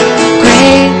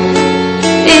 Great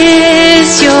is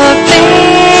your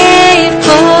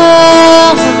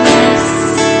faithfulness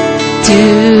to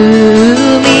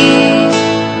me.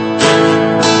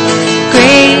 Great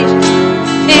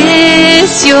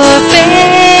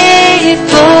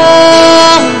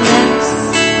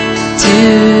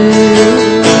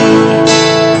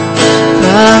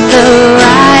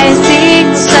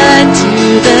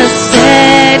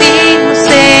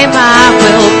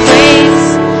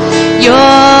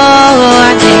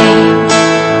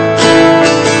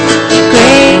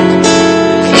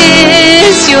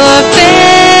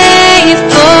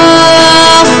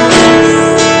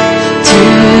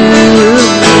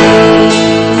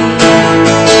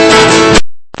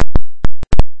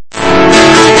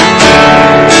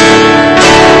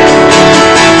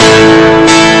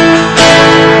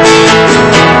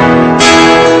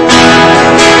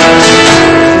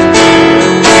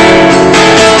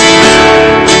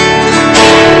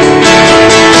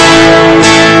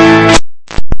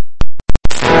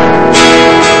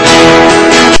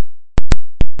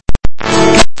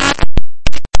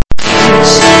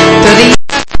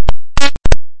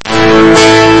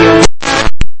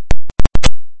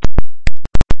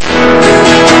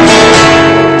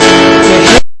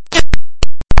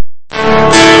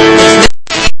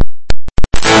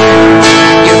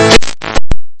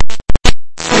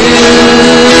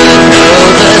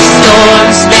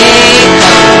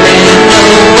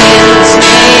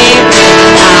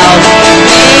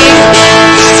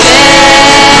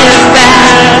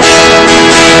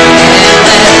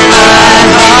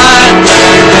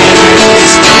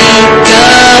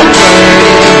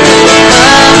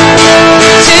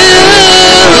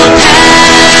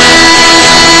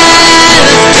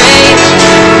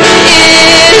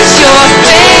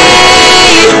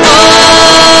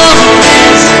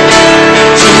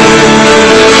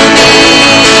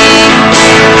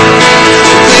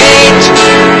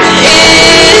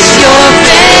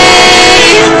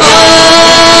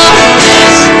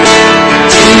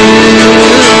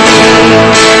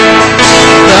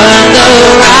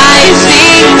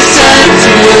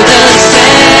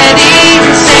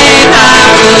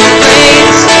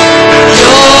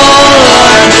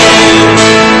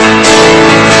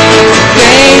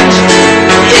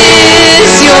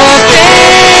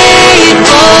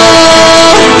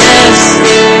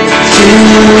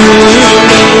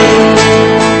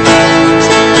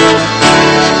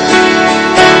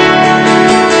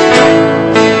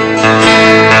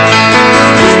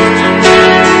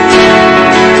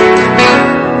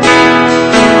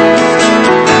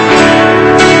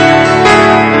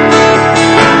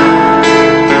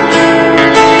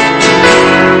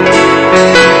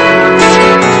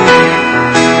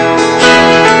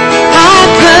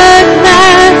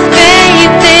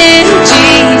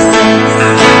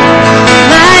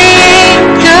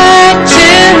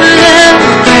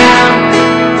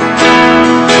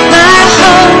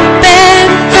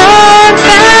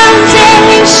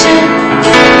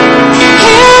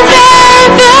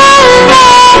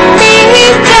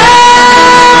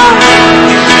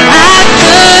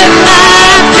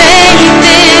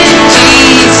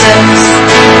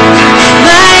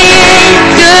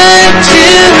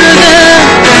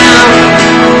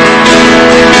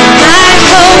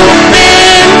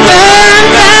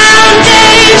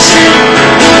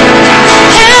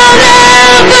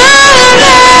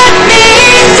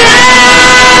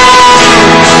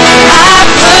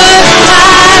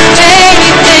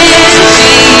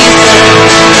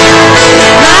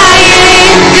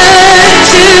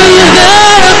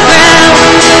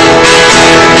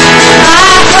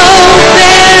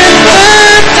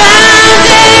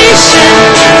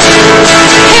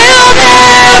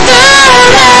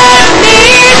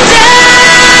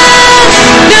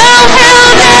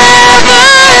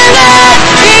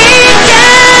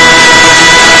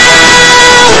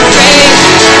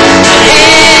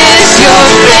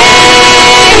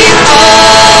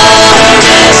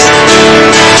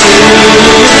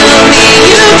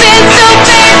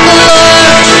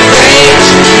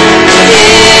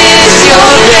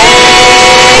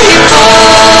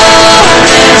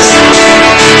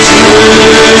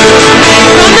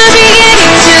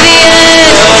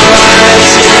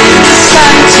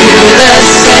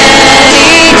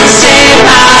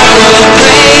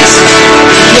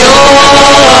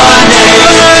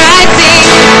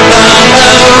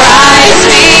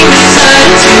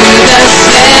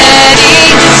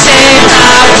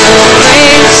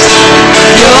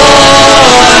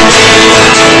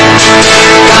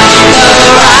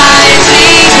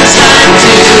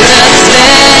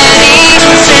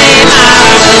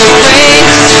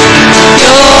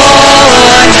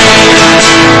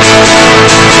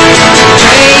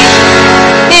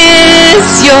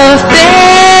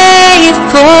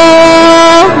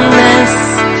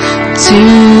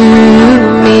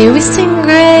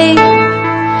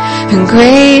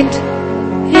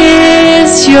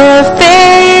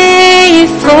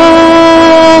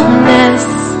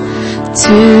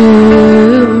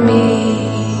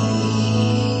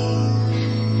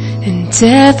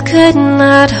Death could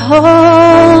not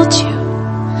hold you.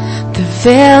 The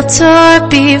veil tore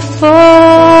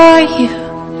before you.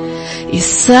 You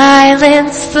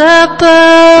silenced the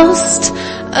boast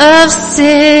of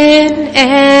sin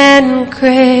and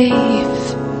grave.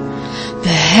 The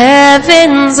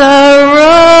heavens are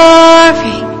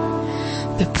roaring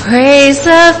the praise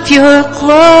of your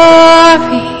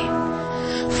glory.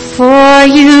 For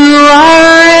you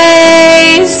are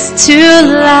raised to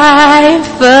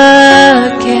life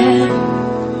again.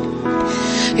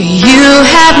 You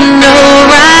have no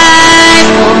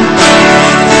rival.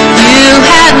 You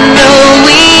have no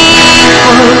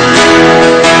equal.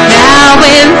 Now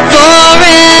and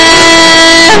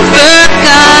forever,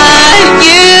 God,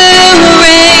 you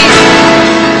reign.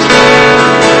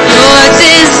 Yours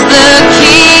is the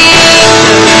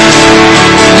kingdom.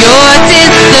 Yours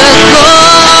is the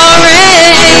glory.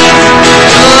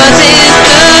 Yours is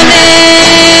the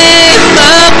name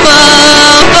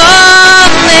above all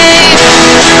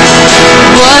names.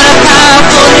 What a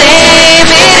powerful name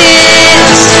it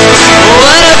is.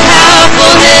 What a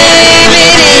powerful name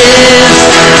it is.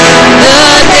 The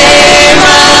name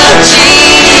of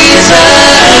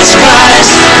Jesus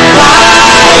Christ,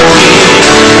 my King.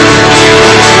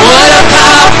 What a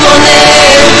powerful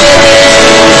name it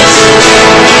is.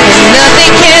 And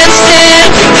nothing can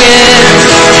stand against.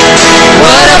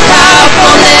 What a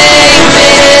powerful name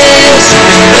it is.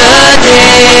 The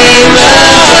name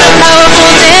of a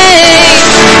powerful name.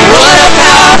 What a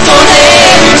powerful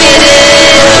name it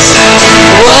is.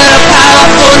 What a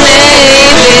powerful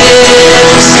name it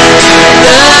is.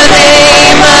 The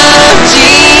name of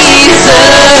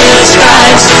Jesus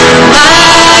Christ,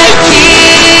 my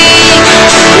King.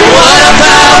 What a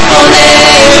powerful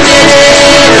name it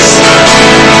is.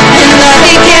 And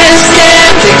nothing can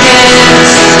stand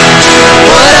against.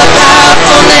 What a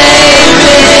powerful name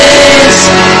it is.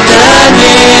 The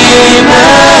name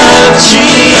of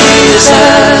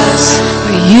Jesus.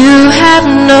 You have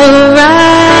no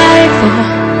rival.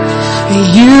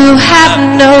 You have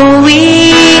no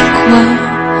equal.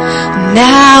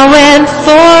 Now and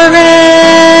forever,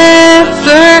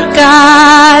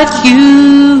 God,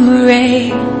 you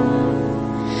reign.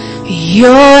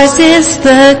 Yours is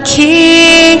the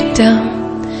kingdom.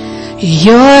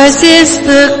 Yours is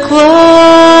the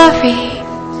glory.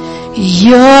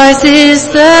 Yours is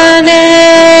the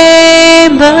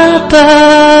name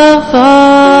above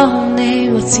all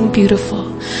names. Let's sing beautiful.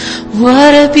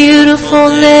 What a beautiful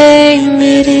name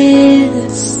it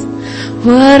is.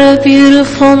 What a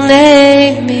beautiful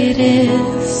name it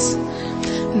is.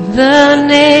 The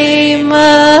name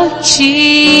of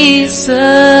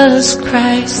Jesus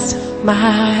Christ,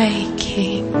 my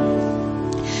King.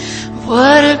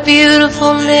 What a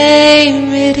beautiful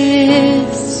name it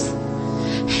is.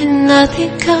 And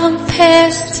nothing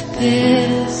compares to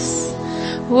this.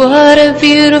 What a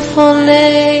beautiful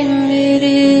name it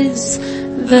is.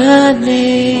 The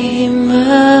name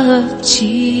of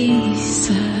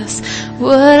Jesus.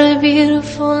 What a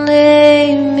beautiful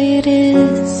name it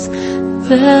is.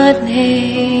 The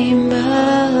name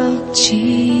of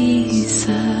Jesus.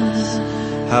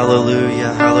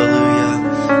 Hallelujah,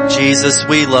 hallelujah. Jesus,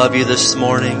 we love you this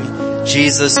morning.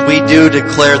 Jesus, we do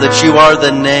declare that you are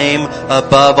the name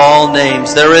above all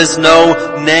names. There is no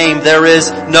name, there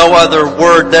is no other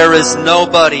word, there is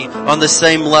nobody on the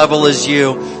same level as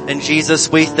you. And Jesus,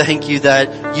 we thank you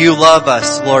that you love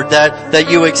us, Lord, that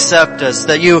you accept us,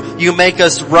 that you make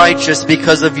us righteous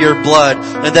because of your blood,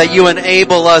 and that you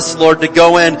enable us, Lord, to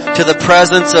go into the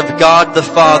presence of God the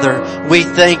Father. We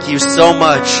thank you so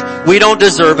much. We don't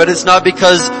deserve it. It's not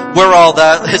because we're all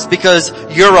that. It's because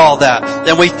you're all that.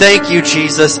 And we thank you,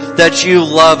 Jesus, that you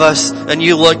love us and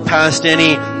you look past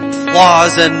any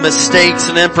flaws and mistakes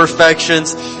and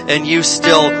imperfections, and you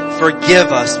still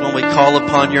forgive us when we call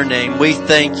upon your name. We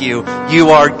thank you.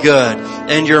 You are good,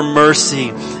 and your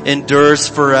mercy endures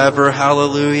forever.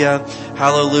 Hallelujah.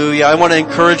 Hallelujah. I want to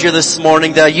encourage you this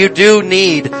morning that you do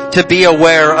need to be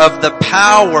aware of the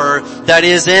power that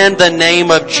is in the name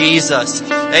of Jesus.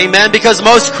 Amen. Because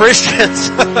most Christians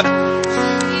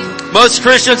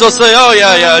will say, oh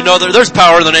yeah, no, there's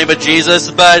power in the name of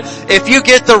Jesus. But if you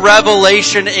get the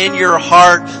revelation in your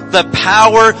heart, the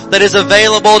power that is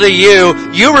available to you,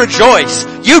 you rejoice.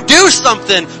 You do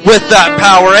something with that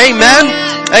power. Amen.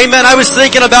 Amen. I was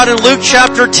thinking about in Luke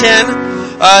chapter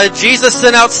 10, Jesus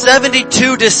sent out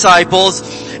 72 disciples,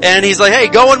 and he's like, hey,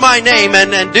 go in my name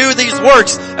and do these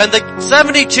works. And the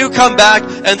 72 come back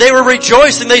and they were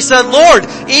rejoicing. They said, Lord,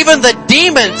 even the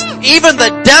demons, even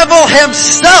the devil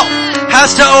himself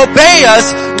has to obey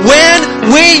us when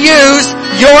we use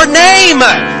your name.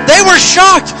 They were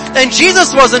shocked. And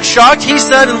Jesus wasn't shocked. He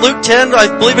said in Luke 10, I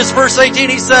believe it's verse 18,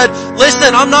 he said,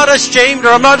 listen, I'm not ashamed or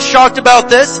I'm not shocked about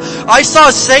this. I saw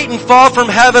Satan fall from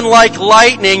heaven like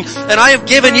lightning, and I have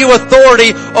given you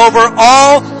authority over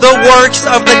all the works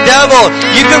of the devil.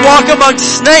 You can walk among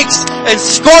snakes and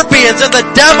scorpions and the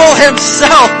devil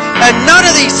himself, and none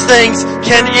of these things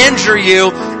can injure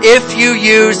you if you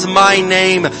use my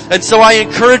name. And so I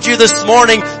encourage you this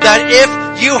morning that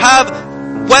if you have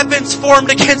weapons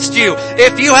formed against you,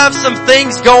 if you have some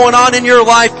things going on in your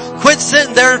life, quit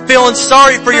sitting there and feeling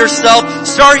sorry for yourself.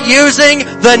 Start using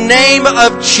the name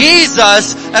of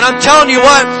Jesus. And I'm telling you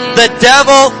what, the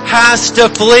devil has to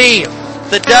flee.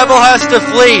 The devil has to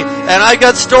flee. And I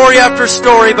got story after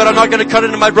story, but I'm not going to cut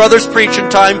into my brother's preaching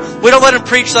time. We don't let him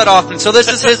preach that often, so this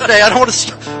is his day. I don't want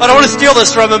to steal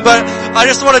this from him, but I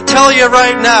just want to tell you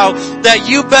right now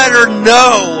that you better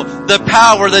know the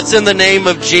power that's in the name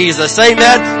of Jesus.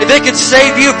 Amen. If it could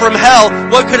save you from hell,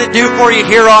 what could it do for you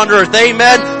here on earth?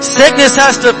 Amen. Sickness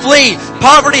has to flee.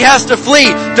 Poverty has to flee.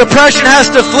 Depression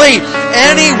has to flee.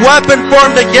 Any weapon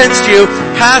formed against you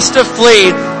has to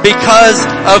flee because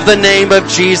of the name of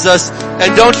Jesus.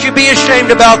 And don't you be ashamed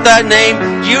about that name.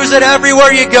 Use it everywhere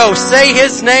you go. Say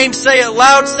His name. Say it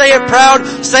loud. Say it proud.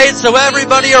 Say it so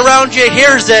everybody around you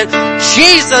hears it.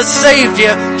 Jesus saved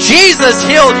you. Jesus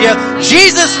healed you.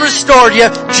 Jesus restored you.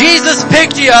 Jesus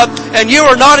picked you up. And you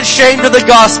are not ashamed of the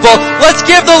gospel. Let's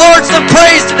give the Lord some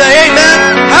praise today. Amen.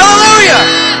 Hallelujah.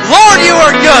 Lord, you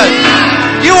are good.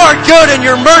 You are good, and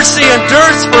your mercy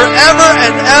endures forever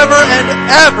and ever and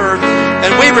ever.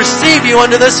 And we receive you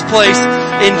into this place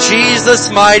in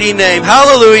Jesus' mighty name.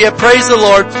 Hallelujah. Praise the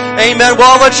Lord. Amen.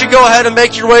 Well, I'll let you go ahead and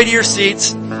make your way to your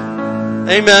seats.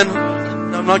 Amen.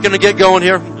 I'm not going to get going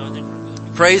here.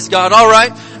 Praise God. All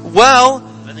right. Well,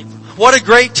 what a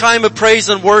great time of praise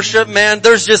and worship, man.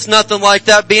 There's just nothing like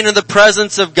that, being in the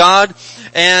presence of God.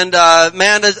 And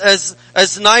man,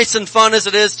 as nice and fun as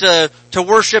it is to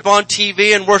worship on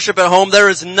TV and worship at home, there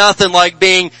is nothing like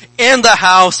being in the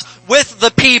house with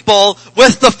the people,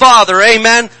 with the Father.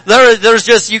 Amen. There's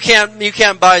just, you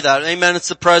can't buy that. Amen. It's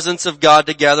the presence of God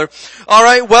together. All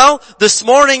right. Well, this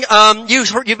morning,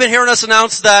 you've been hearing us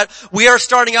announce that we are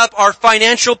starting up our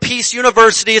Financial Peace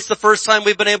University. It's the first time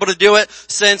we've been able to do it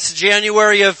since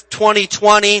January of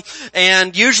 2020.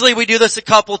 And usually we do this a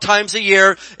couple times a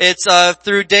year. It's,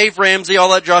 through Dave Ramsey. I'll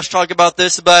let Josh talk about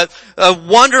this, but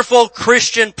wonderful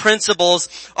Christian principles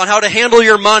on how to handle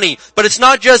your money. But it's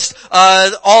not just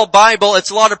all Bible,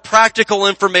 it's a lot of practical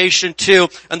information too,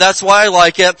 and that's why I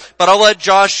like it. But I'll let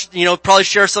Josh, probably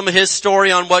share some of his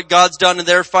story on what God's done in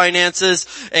their finances,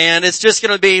 and it's just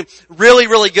going to be really,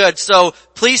 really good. So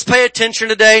please pay attention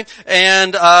today.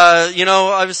 And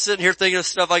I was sitting here thinking of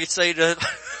stuff I could say to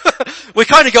we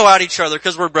kind of go at each other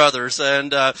because we're brothers.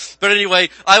 And but anyway,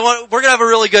 we're going to have a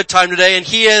really good time today. And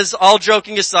he is, all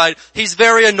joking aside, he's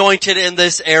very anointed in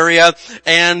this area,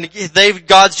 and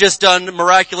God's just done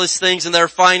miraculous things in their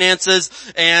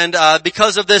finances. And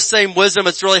because of this same wisdom,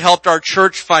 it's really helped our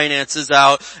church finances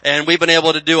out, and we've been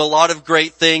able to do a lot of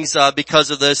great things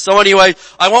because of this. So anyway,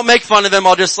 I won't make fun of him.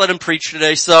 I'll just let him preach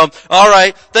today. So all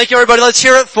right, thank you everybody. Let's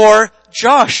hear it for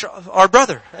Josh, our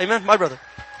brother. Amen. My brother.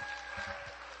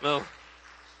 Well,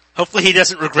 hopefully he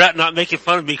doesn't regret not making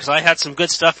fun of me, because I had some good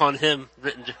stuff on him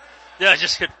written. Yeah,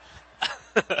 just kidding.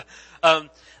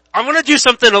 I'm going to do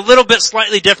something a little bit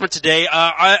slightly different today.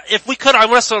 If we could, I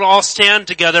want us to all stand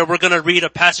together. We're going to read a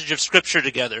passage of scripture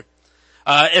together.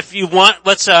 If you want,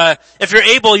 if you're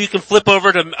able, you can flip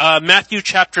over to Matthew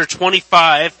chapter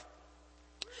 25.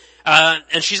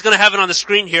 And she's going to have it on the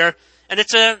screen here. And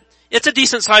it's a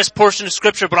decent sized portion of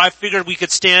scripture, but I figured we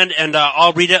could stand and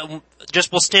I'll read it.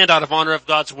 We'll stand out of honor of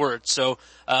God's word. So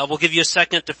we'll give you a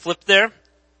second to flip there.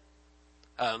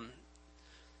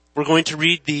 We're going to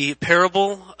read the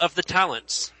parable of the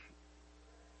talents.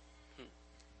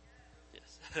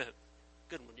 Yes.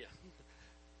 Good one, yeah.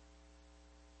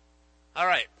 All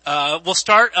right. We'll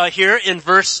start here in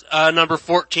verse number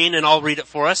 14, and I'll read it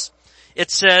for us.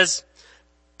 It says,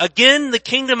 "Again, the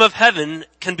kingdom of heaven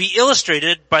can be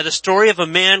illustrated by the story of a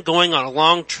man going on a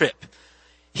long trip.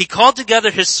 He called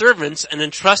together his servants and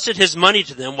entrusted his money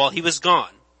to them while he was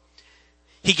gone.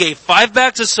 He gave 5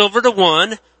 bags of silver to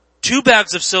one, 2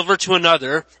 bags of silver to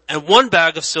another, and 1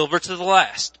 bag of silver to the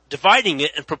last, dividing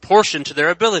it in proportion to their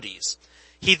abilities.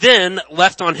 He then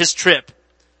left on his trip.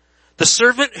 The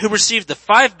servant who received the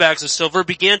 5 bags of silver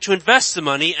began to invest the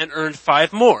money and earned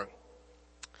 5 more.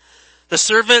 The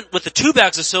servant with the 2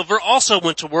 bags of silver also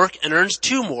went to work and earned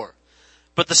 2 more.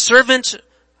 But the servant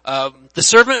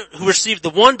who received the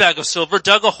 1 bag of silver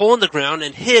dug a hole in the ground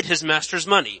and hid his master's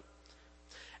money.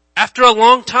 After a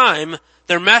long time,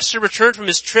 their master returned from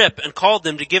his trip and called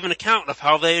them to give an account of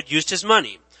how they had used his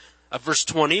money. Verse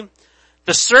 20,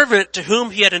 the servant to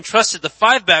whom he had entrusted the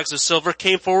 5 bags of silver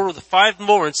came forward with 5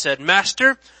 more and said,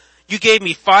 Master, you gave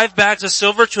me 5 bags of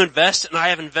silver to invest, and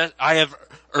I have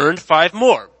earned 5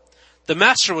 more. The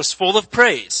master was full of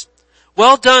praise.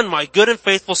 Well done, my good and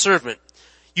faithful servant.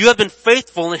 You have been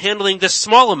faithful in handling this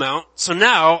small amount, so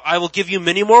now I will give you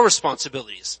many more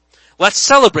responsibilities. Let's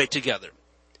celebrate together.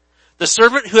 The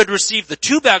servant who had received the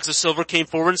 2 bags of silver came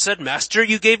forward and said, Master,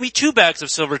 you gave me 2 bags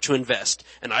of silver to invest,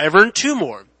 and I have earned 2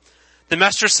 more. The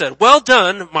master said, well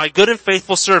done, my good and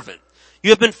faithful servant.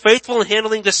 You have been faithful in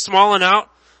handling this small amount,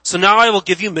 so now I will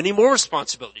give you many more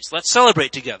responsibilities. Let's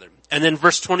celebrate together. And then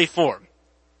verse 24.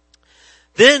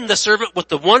 Then the servant with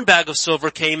the 1 bag of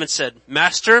silver came and said,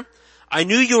 Master, I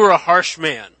knew you were a harsh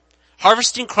man,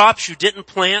 harvesting crops you didn't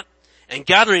plant and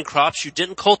gathering crops you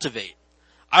didn't cultivate.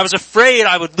 I was afraid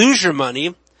I would lose your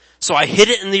money, so I hid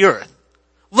it in the earth.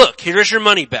 Look, here is your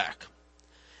money back.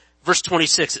 Verse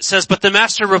 26, it says, but the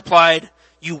master replied,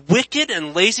 you wicked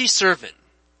and lazy servant.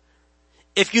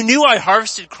 If you knew I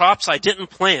harvested crops I didn't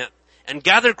plant and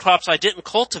gathered crops I didn't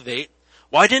cultivate,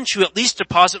 why didn't you at least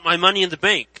deposit my money in the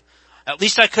bank? At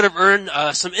least I could have earned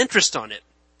some interest on it.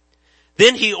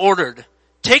 Then he ordered,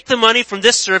 take the money from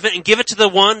this servant and give it to the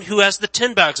one who has the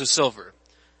 10 bags of silver.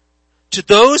 To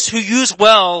those who use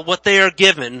well what they are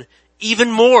given,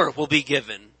 even more will be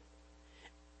given,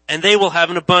 and they will have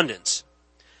an abundance.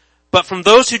 But from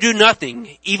those who do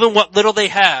nothing, even what little they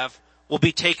have will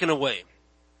be taken away.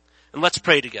 And let's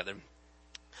pray together.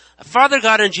 Father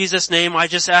God, in Jesus' name, I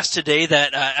just ask today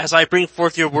that as I bring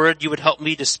forth your word, you would help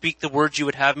me to speak the words you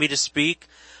would have me to speak.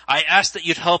 I ask that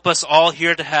you'd help us all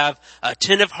here to have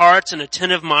attentive hearts and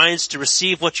attentive minds to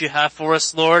receive what you have for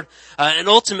us, Lord. And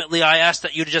ultimately, I ask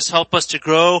that you'd just help us to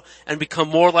grow and become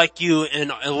more like you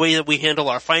in the way that we handle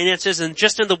our finances and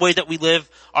just in the way that we live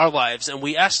our lives. And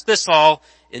we ask this all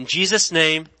in Jesus'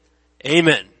 name.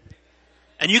 Amen.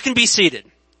 And you can be seated.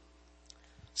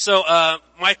 So,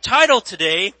 my title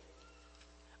today,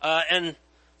 and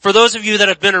for those of you that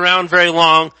have been around very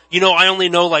long, you know I only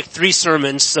know like 3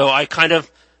 sermons, so I kind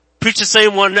of preach the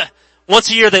same one.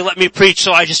 Once a year they let me preach,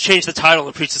 so I just change the title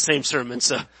and preach the same sermon,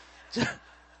 so.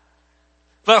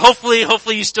 But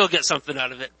hopefully you still get something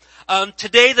out of it.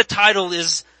 Today the title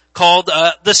is called,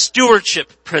 The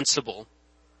Stewardship Principle.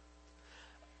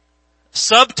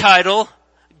 Subtitle,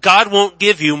 God won't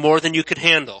give you more than you could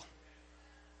handle.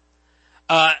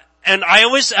 And I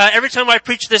always, every time I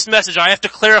preach this message, I have to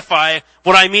clarify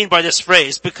what I mean by this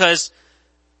phrase, because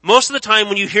most of the time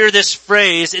when you hear this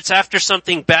phrase, it's after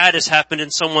something bad has happened in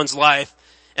someone's life,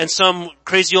 and some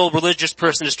crazy old religious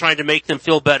person is trying to make them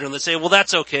feel better, and they say, well,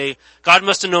 that's okay. God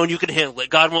must have known you could handle it.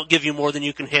 God won't give you more than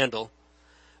you can handle.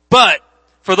 But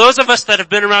for those of us that have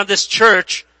been around this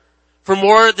church for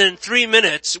more than 3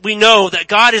 minutes, we know that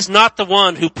God is not the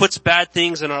one who puts bad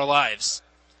things in our lives.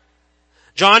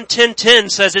 John 10:10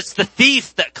 says it's the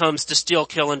thief that comes to steal,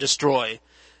 kill, and destroy.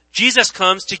 Jesus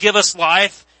comes to give us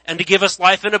life and to give us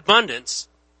life in abundance.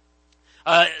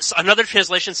 Another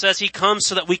translation says he comes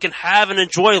so that we can have and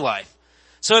enjoy life.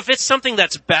 So if it's something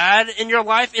that's bad in your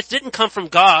life, it didn't come from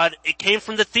God. It came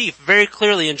from the thief very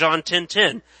clearly in John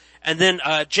 10:10. And then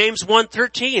James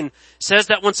 1:13 says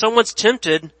that when someone's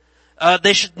tempted,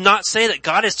 they should not say that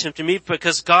God is tempting me,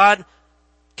 because God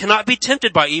cannot be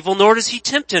tempted by evil, nor does he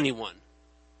tempt anyone.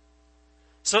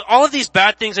 So all of these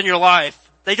bad things in your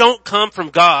life, they don't come from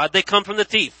God, they come from the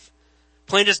thief.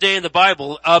 Plain as day in the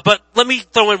Bible. But let me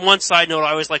throw in one side note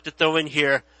I always like to throw in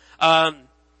here.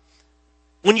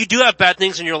 When you do have bad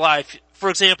things in your life, for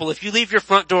example, if you leave your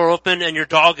front door open and your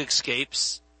dog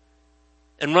escapes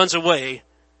and runs away,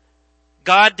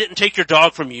 God didn't take your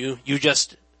dog from you, you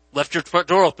just left your front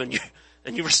door open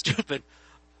and you were stupid.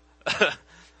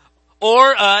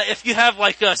 Or if you have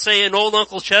like, say, an old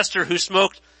Uncle Chester who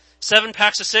smoked 7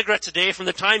 packs of cigarettes a day from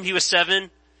the time he was 7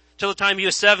 till the time he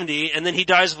was 70, and then he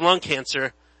dies of lung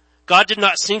cancer. God did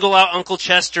not single out Uncle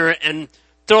Chester and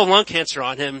throw lung cancer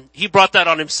on him. He brought that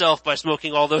on himself by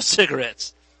smoking all those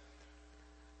cigarettes.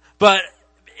 But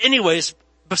anyways,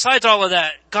 besides all of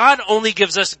that, God only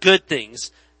gives us good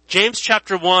things. James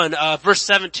chapter 1, verse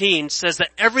 17 says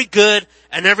that every good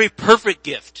and every perfect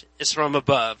gift is from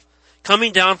above,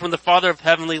 coming down from the Father of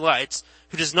heavenly lights,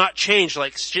 who does not change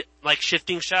like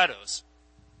shifting shadows.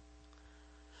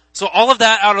 So all of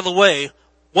that out of the way,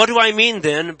 what do I mean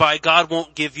then by God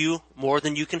won't give you more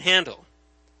than you can handle?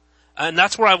 And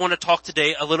that's where I want to talk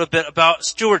today a little bit about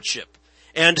stewardship.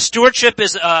 And stewardship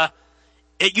is,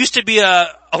 it used to be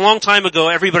a long time ago,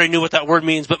 everybody knew what that word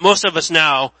means, but most of us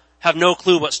now have no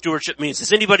clue what stewardship means.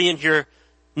 Does anybody in here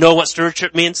know what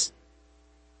stewardship means?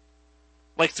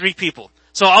 Like 3 people.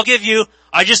 So I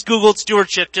just Googled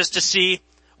stewardship just to see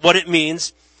what it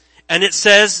means. And it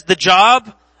says the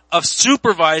job of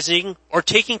supervising or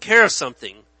taking care of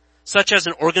something, such as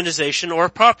an organization or a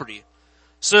property.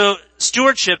 So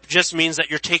stewardship just means that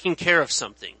you're taking care of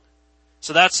something.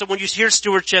 So when you hear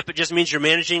stewardship, it just means you're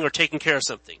managing or taking care of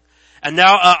something. And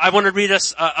now I want to read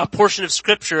us a portion of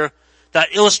scripture that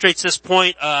illustrates this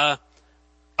point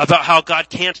about how God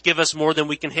can't give us more than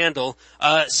we can handle.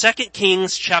 2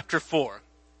 Kings chapter 4.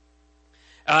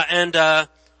 I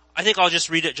think I'll just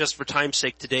read it just for time's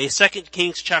sake today. 2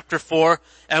 Kings chapter 4,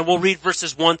 and we'll read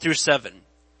verses 1 through 7.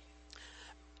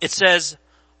 It says,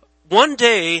 "One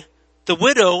day, the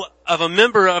widow of a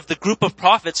member of the group of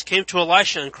prophets came to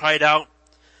Elisha and cried out,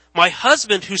 'My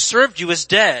husband who served you is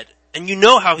dead, and you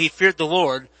know how he feared the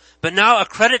Lord, but now a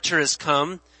creditor has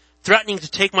come, threatening to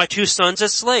take my 2 sons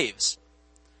as slaves.'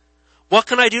 'What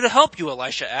can I do to help you?'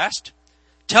 Elisha asked.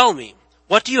 'Tell me,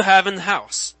 what do you have in the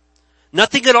house?'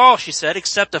 'Nothing at all,' she said,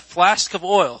 'except a flask of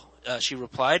oil,' she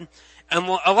replied. And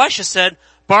Elisha said,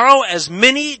 'Borrow as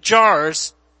many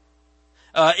jars,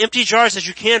 empty jars as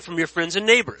you can from your friends and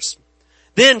neighbors.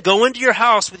 Then go into your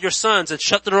house with your sons and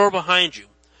shut the door behind you.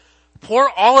 Pour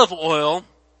olive oil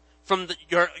from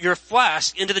your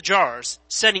flask into the jars,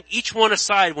 setting each one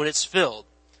aside when it's filled.'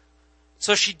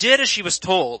 So she did as she was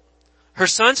told. Her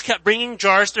sons kept bringing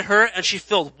jars to her, and she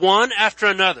filled one after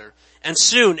another. And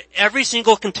soon every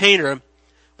single container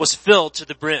was filled to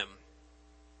the brim.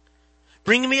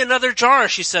 'Bring me another jar,'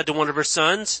 she said to one of her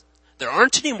sons. 'There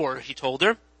aren't any more,' he told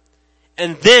her.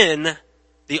 And then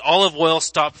the olive oil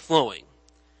stopped flowing.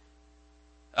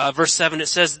 Verse 7, it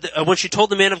says, when she told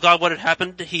the man of God what had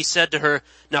happened, he said to her,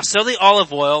 'Now sell the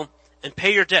olive oil and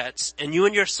pay your debts, and you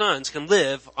and your sons can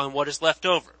live on what is left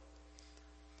over.'"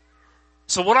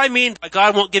 So what I mean by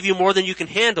God won't give you more than you can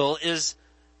handle is,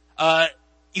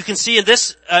 you can see in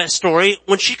this story,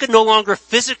 when she could no longer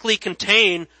physically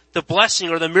contain the blessing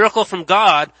or the miracle from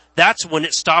God, that's when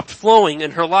it stopped flowing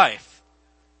in her life.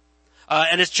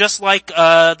 And it's just like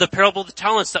the parable of the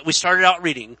talents that we started out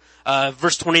reading.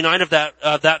 Verse 29 of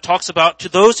that talks about, "To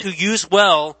those who use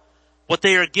well what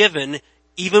they are given,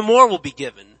 even more will be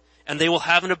given, and they will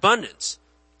have an abundance.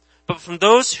 But from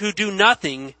those who do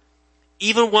nothing,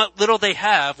 even what little they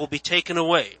have will be taken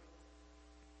away."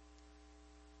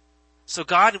 So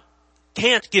God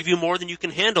can't give you more than you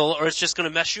can handle, or it's just going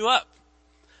to mess you up.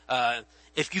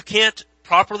 If you can't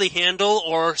properly handle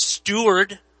or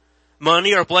steward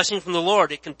money or blessing from the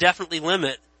Lord, it can definitely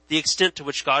limit the extent to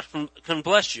which God can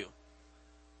bless you.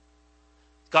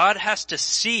 God has to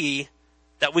see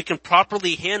that we can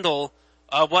properly handle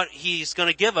what He's going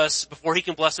to give us before He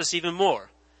can bless us even more.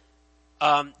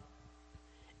 And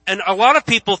a lot of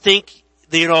people think,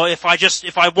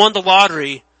 if I won the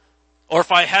lottery, or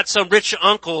if I had some rich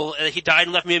uncle and he died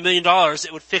and left me $1 million,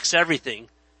 it would fix everything.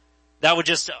 That would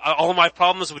all of my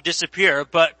problems would disappear.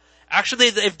 But actually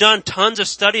they've done tons of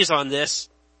studies on this.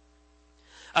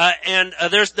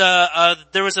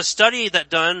 There was a study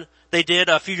they did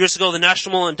a few years ago, the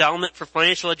National Endowment for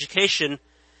Financial Education,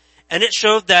 and it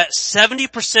showed that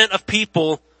 70% of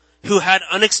people who had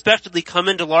unexpectedly come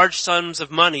into large sums of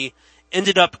money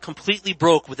ended up completely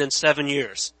broke within 7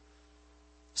 years.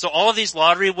 So all of these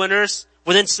lottery winners,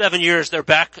 within 7 years, they're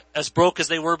back as broke as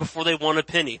they were before they won a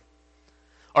penny.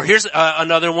 Or here's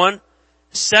another one.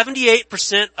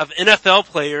 78% of NFL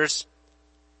players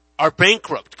are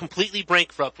bankrupt, completely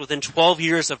bankrupt within 12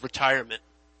 years of retirement.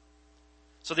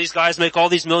 So these guys make all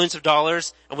these millions of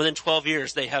dollars, and within 12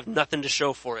 years, they have nothing to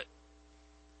show for it.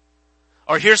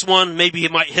 Or here's one, maybe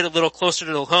it might hit a little closer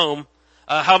to home.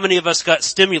 How many of us got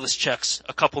stimulus checks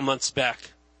a couple months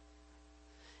back?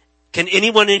 Can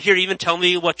anyone in here even tell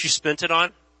me what you spent it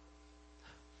on?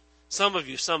 Some of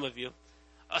you. So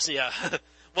yeah.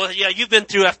 Well, yeah, you've been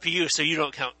through FPU, so you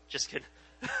don't count. Just kidding.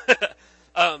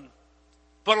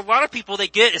 But a lot of people,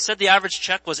 it said the average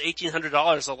check was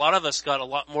 $1,800. A lot of us got a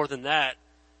lot more than that.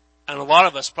 And a lot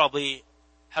of us probably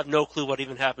have no clue what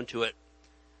even happened to it.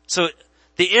 So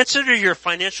the answer to your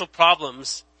financial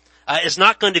problems is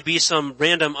not going to be some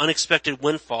random unexpected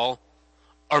windfall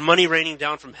or money raining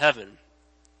down from heaven.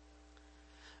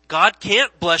 God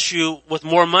can't bless you with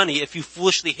more money if you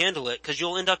foolishly handle it, because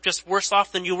you'll end up just worse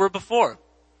off than you were before.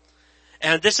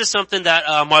 And this is something that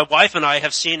my wife and I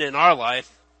have seen in our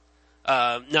life.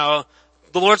 Now,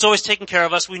 the Lord's always taken care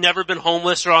of us. We've never been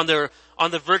homeless or on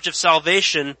the verge of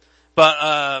salvation.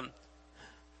 But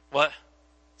what?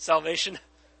 Salvation?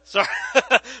 Sorry,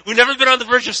 we've never been on the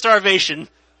verge of starvation.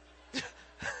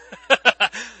 We've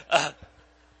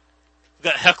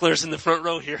got hecklers in the front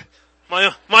row here.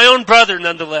 My own brother,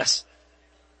 nonetheless.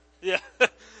 Yeah.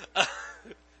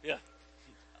 Yeah.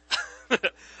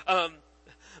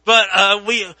 But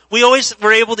we always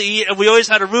were able to eat, and we always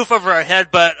had a roof over our head,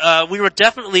 but we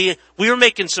were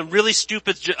making some really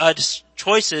stupid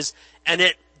choices, and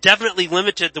it definitely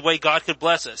limited the way God could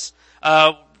bless us.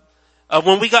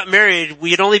 When we got married,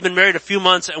 we had only been married a few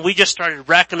months, and we just started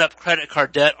racking up credit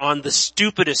card debt on the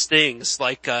stupidest things.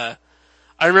 Like, I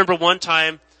remember one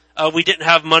time, we didn't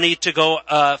have money to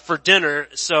go, for dinner,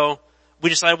 so we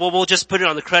decided, well, we'll just put it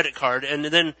on the credit card. And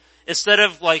then instead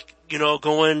of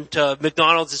going to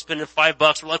McDonald's and spending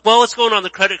 $5, we're like, well, it's going on the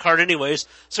credit card anyways.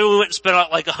 So we went and spent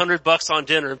out like $100 on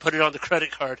dinner and put it on the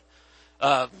credit card.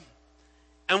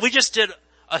 And we just did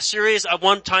a series. At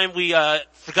one time we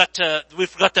forgot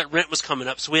that rent was coming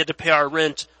up, so we had to pay our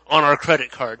rent on our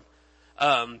credit card.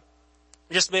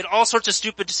 We just made all sorts of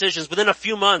stupid decisions. Within a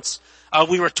few months,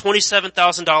 we were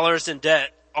 $27,000 in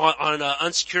debt on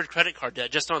unsecured credit card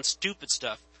debt, just on stupid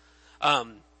stuff.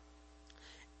 And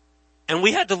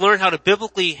we had to learn how to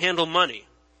biblically handle money.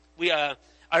 I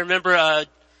remember,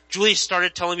 Julie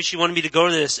started telling me she wanted me to go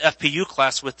to this FPU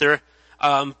class with her.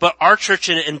 But our church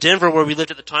in Denver, where we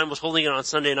lived at the time, was holding it on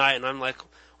Sunday night, and I'm like,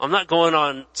 I'm not going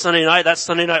on Sunday night, that's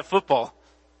Sunday night football.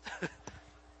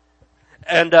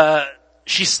 And,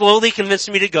 she slowly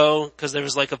convinced me to go, cause there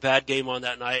was like a bad game on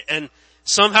that night, and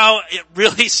somehow it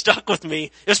really stuck with me.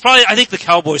 It was probably, I think the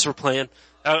Cowboys were playing.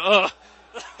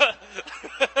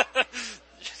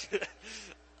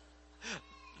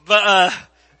 But,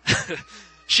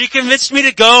 she convinced me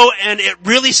to go, and it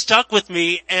really stuck with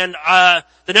me, and,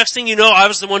 the next thing you know, I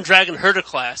was the one dragging her to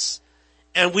class.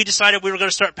 And we decided we were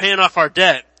going to start paying off our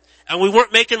debt. And we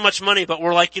weren't making much money, but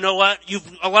we're like, you know what?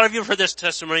 A lot of you have heard this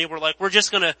testimony. We're like, we're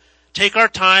just going to take our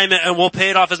time and we'll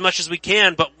pay it off as much as we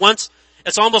can. But once,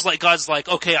 it's almost like God's like,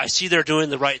 okay, I see they're doing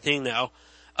the right thing now.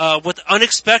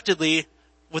 Unexpectedly,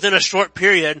 within a short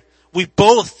period, we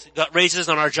both got raises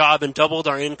on our job and doubled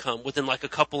our income within like a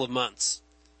couple of months.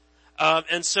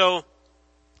 And so,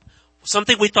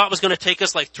 something we thought was going to take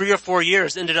us like 3 or 4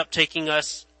 years ended up taking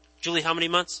us, Julie, how many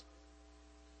months?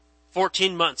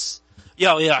 14 months.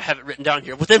 Yeah, I have it written down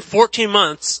here. Within 14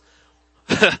 months,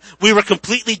 we were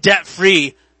completely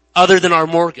debt-free other than our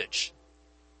mortgage.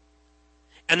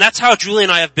 And that's how Julie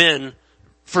and I have been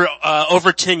for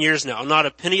over 10 years now. Not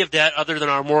a penny of debt other than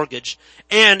our mortgage.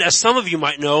 And as some of you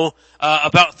might know,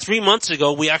 about 3 months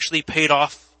ago, we actually paid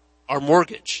off our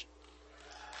mortgage.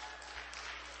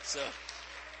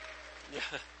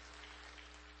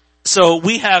 So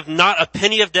we have not a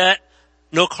penny of debt,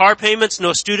 no car payments,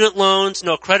 no student loans,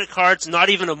 no credit cards, not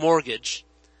even a mortgage.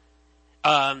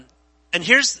 And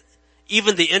here's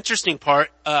even the interesting part.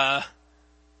 At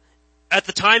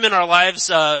the time in our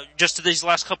lives, just to these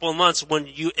last couple of months, when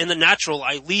in the natural,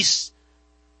 I least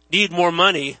need more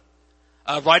money,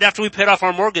 right after we paid off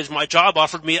our mortgage, my job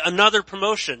offered me another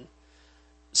promotion.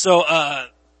 So,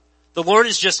 the Lord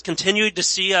has just continued to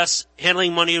see us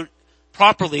handling money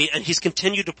properly, and He's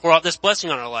continued to pour out this blessing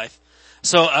on our life.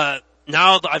 So,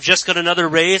 now I've just got another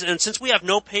raise, and since we have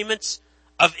no payments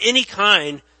of any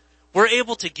kind, we're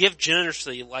able to give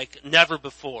generously like never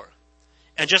before.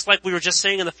 And just like we were just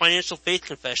saying in the financial faith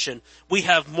confession, we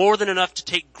have more than enough to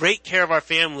take great care of our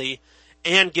family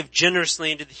and give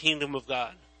generously into the kingdom of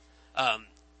God.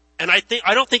 And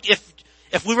I don't think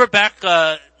if we were back,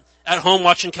 at home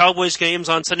watching Cowboys games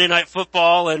on Sunday Night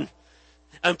Football and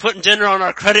putting dinner on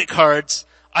our credit cards,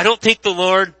 I don't think the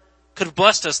Lord could have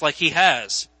blessed us like He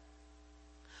has.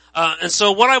 And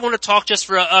so what I want to talk just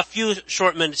for a few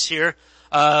short minutes here,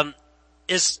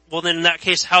 is, well then in that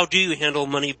case, how do you handle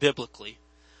money biblically?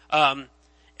 And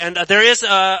there is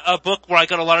a book where I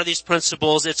got a lot of these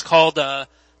principles. It's called,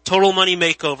 Total Money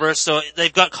Makeover. So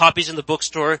they've got copies in the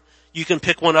bookstore. You can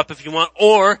pick one up if you want.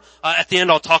 Or, at the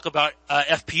end I'll talk about,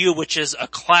 FPU, which is a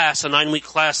class, a 9-week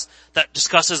class that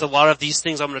discusses a lot of these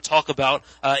things I'm going to talk about,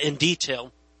 in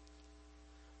detail.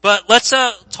 But let's,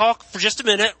 talk for just a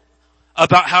minute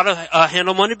about how to,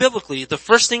 handle money biblically. The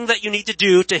first thing that you need to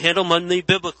do to handle money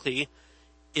biblically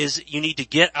is you need to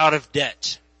get out of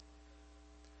debt.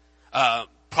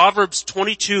 Proverbs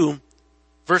 22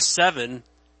 verse 7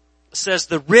 says,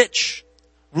 "The rich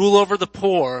rule over the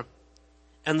poor,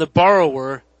 and the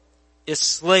borrower is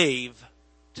slave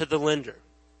to the lender."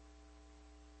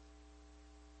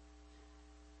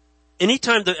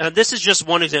 Anytime this is just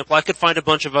one example, I could find a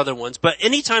bunch of other ones, but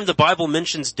anytime the Bible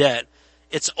mentions debt,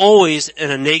 it's always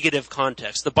in a negative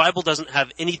context. The Bible doesn't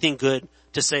have anything good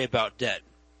to say about debt.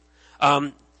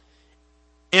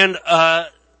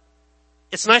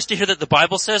 It's nice to hear that the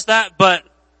Bible says that, but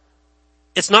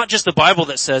it's not just the Bible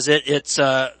that says it. It's,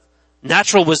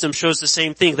 natural wisdom shows the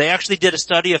same thing. They actually did a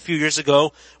study a few years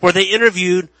ago where they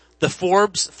interviewed the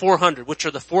Forbes 400, which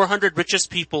are the 400 richest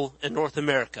people in North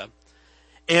America.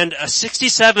 And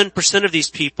 67% of these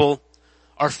people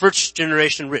are first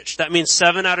generation rich. That means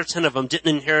 7 out of 10 of them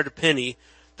didn't inherit a penny.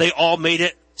 They all made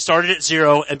it, started at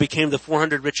zero, and became the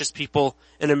 400 richest people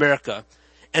in America.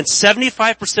 And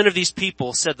 75% of these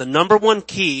people said the number one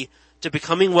key to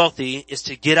becoming wealthy is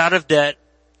to get out of debt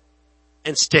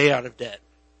and stay out of debt.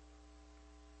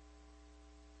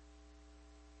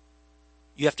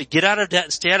 You have to get out of debt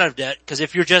and stay out of debt, because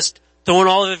if you're just throwing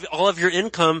all of your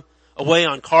income away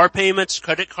on car payments,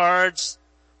 credit cards,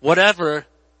 whatever,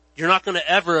 you're not going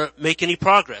to ever make any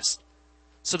progress.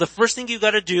 So the first thing you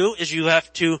got to do is you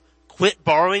have to quit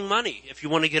borrowing money if you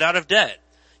want to get out of debt.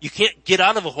 You can't get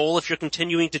out of a hole if you're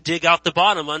continuing to dig out the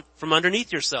bottom from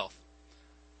underneath yourself.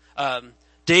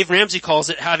 Dave Ramsey calls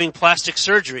it having plastic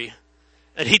surgery.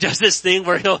 And he does this thing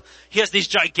where he has these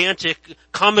gigantic,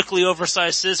 comically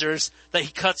oversized scissors that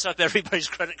he cuts up everybody's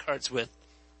credit cards with.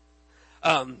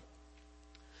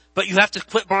 But you have to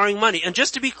quit borrowing money. And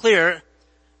just to be clear,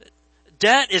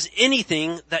 debt is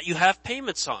anything that you have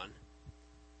payments on.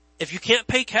 If you can't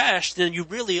pay cash, then you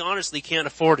really honestly can't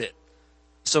afford it.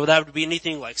 So that would be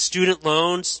anything like student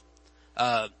loans,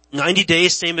 90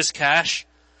 days, same as cash.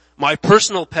 My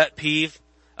personal pet peeve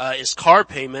is car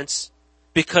payments,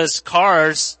 because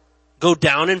cars go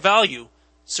down in value.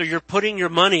 So you're putting your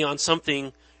money on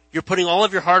something, you're putting all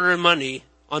of your hard-earned money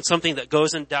on something that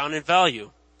goes down in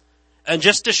value. And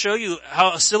just to show you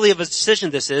how silly of a decision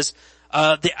this is,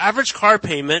 the average car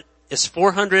payment is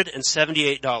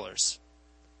 $478.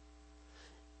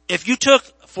 If you took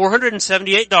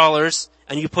 $478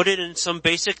 and you put it in some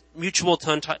basic mutual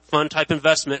fund type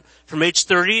investment from age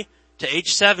 30 to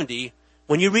age 70,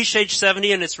 when you reach age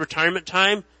 70 and it's retirement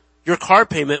time, your car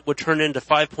payment would turn into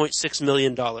 $5.6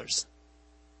 million.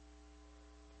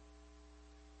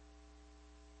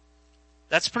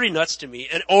 That's pretty nuts to me.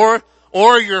 And or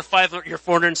your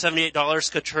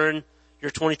 $478 could turn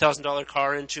your $20,000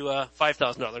 car into a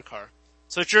 $5,000 car.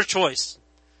 So it's your choice.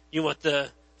 You want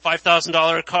the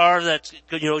 $5,000 car that's,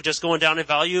 just going down in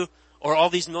value, or all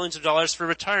these millions of dollars for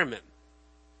retirement.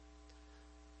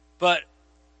 But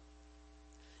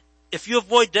if you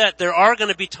avoid debt, there are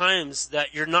going to be times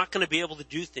that you're not going to be able to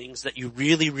do things that you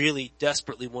really, really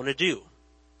desperately want to do.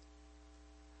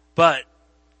 But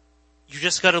you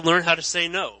just got to learn how to say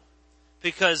no.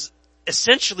 Because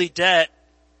essentially debt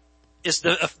is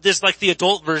like the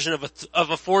adult version of a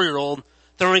 4-year-old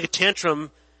throwing a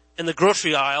tantrum in the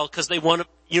grocery aisle because they want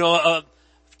a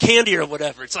candy or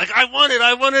whatever. It's like, I want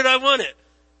it.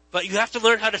 But you have to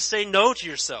learn how to say no to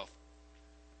yourself.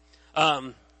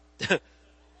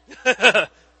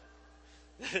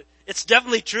 It's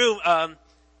definitely true.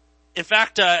 In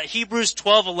fact, Hebrews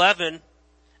 12:11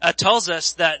 tells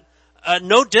us that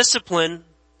no discipline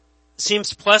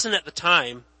seems pleasant at the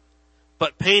time,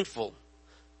 but painful.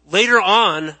 Later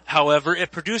on, however,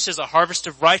 it produces a harvest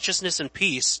of righteousness and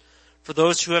peace for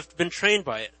those who have been trained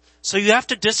by it. So you have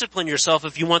to discipline yourself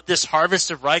if you want this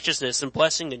harvest of righteousness and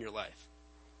blessing in your life.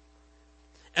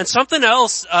 And something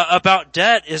else about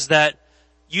debt is that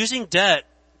using debt,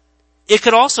 it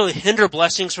could also hinder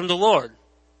blessings from the Lord.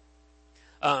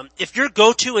 If your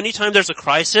go-to anytime there's a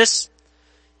crisis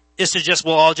is to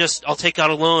I'll take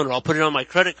out a loan, or I'll put it on my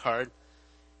credit card,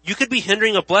 you could be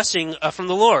hindering a blessing from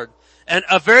the Lord. And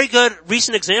a very good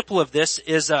recent example of this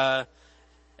is,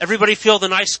 everybody feel the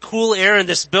nice cool air in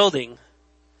this building.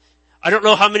 I don't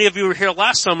know how many of you were here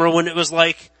last summer when it was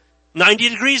like 90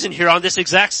 degrees in here on this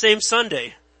exact same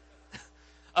Sunday.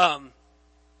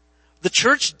 The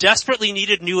church desperately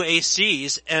needed new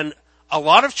ACs, and a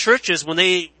lot of churches, when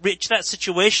they reached that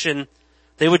situation,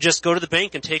 they would just go to the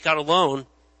bank and take out a loan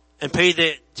and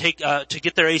to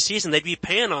get their ACs, and they'd be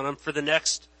paying on them for the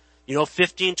next,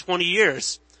 15, 20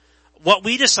 years. What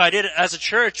we decided as a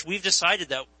church, we've decided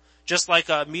that just like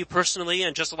me personally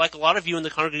and just like a lot of you in the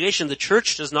congregation, the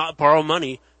church does not borrow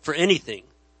money for anything.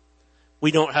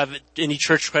 We don't have any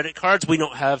church credit cards. We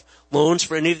don't have loans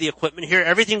for any of the equipment here.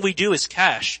 Everything we do is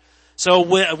cash. So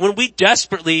when we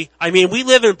desperately, we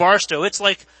live in Barstow. It's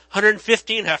like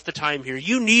 115 half the time here.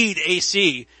 You need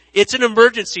AC. It's an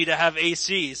emergency to have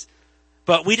ACs.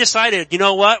 But we decided, you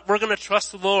know what? We're going to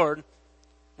trust the Lord.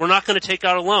 We're not going to take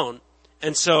out a loan.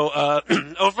 And so,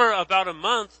 over about a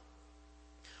month,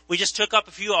 we just took up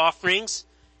a few offerings,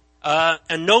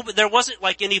 and there wasn't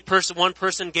like one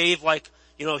person gave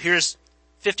here's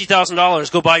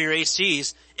 $50,000, go buy your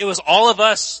ACs. It was all of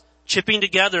us chipping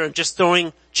together and just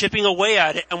chipping away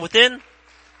at it. And within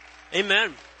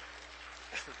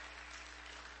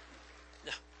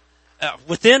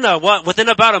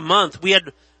about a month, we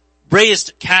had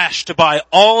raised cash to buy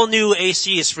all new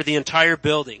ACs for the entire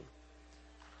building.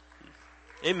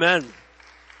 Amen.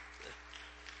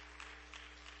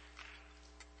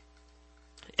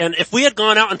 And if we had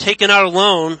gone out and taken out a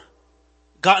loan,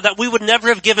 God, that we would never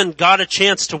have given God a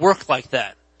chance to work like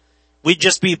that. We'd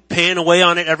just be paying away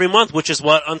on it every month, which is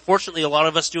what, unfortunately, a lot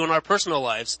of us do in our personal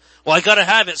lives. Well, I gotta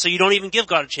have it, so you don't even give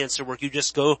God a chance to work. You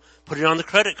just go put it on the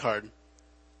credit card.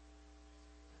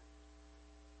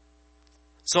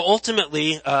 So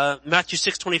ultimately, Matthew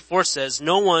 6:24 says,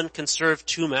 no one can serve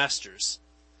two masters.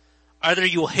 Either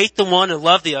you will hate the one and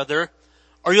love the other,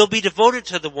 or you'll be devoted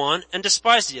to the one and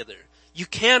despise the other. You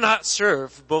cannot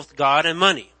serve both God and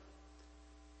money.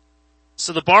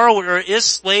 So the borrower is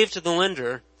slave to the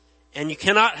lender, and you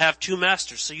cannot have two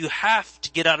masters. So you have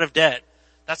to get out of debt.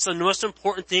 That's the most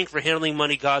important thing for handling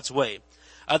money God's way.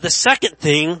 The second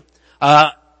thing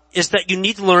is that you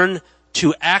need to learn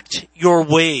to act your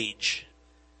wage.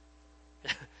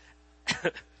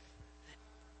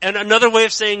 And another way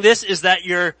of saying this is that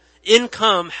your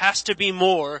income has to be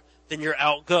more than your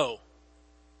outgo.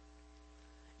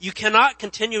 You cannot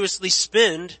continuously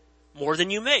spend more than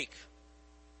you make.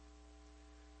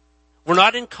 We're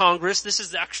not in Congress. This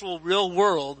is the actual real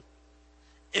world.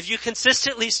 If you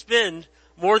consistently spend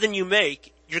more than you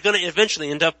make, you're going to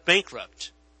eventually end up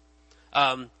bankrupt.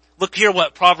 Look here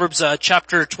what Proverbs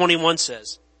chapter 21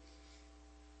 says.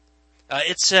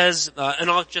 It says, and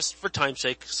I'll just for time's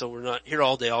sake, so we're not here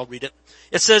all day, I'll read it.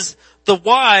 It says, the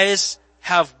wise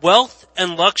have wealth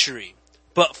and luxury,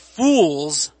 but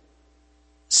fools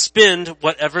spend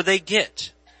whatever they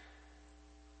get.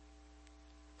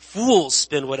 Fools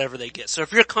spend whatever they get. So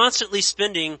if you're constantly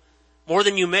spending more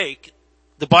than you make,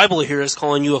 the Bible here is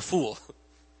calling you a fool.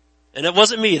 And it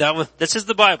wasn't me, this is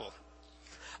the Bible.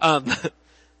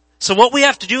 So what we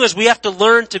have to do is we have to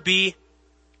learn to be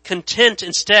content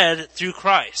instead through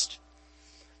Christ.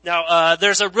 Now,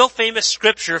 there's a real famous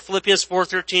scripture, Philippians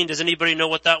 4:13. Does anybody know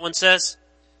what that one says?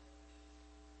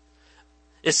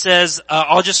 It says,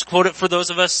 I'll just quote it for those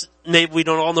of us, maybe we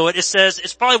don't all know it. It says,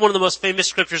 it's probably one of the most famous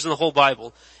scriptures in the whole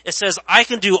Bible. It says, I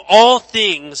can do all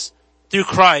things through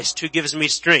Christ who gives me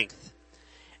strength.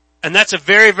 And that's a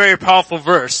very, very powerful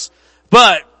verse.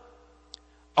 But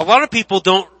a lot of people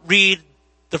don't read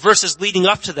the verses leading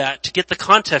up to that to get the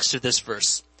context of this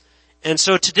verse. And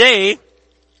so today,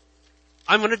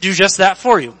 I'm going to do just that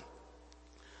for you.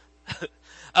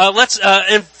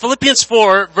 In Philippians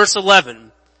 4, verse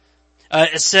 11,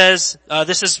 it says,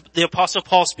 this is the Apostle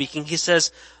Paul speaking. He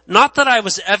says, not that I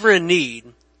was ever in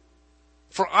need,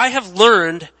 for I have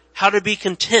learned how to be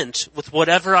content with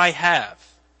whatever I have.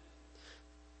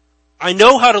 I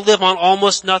know how to live on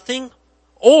almost nothing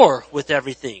or with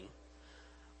everything.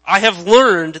 I have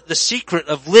learned the secret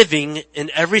of living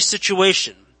in every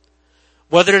situation,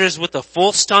 whether it is with a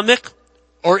full stomach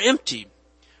or empty,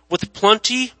 with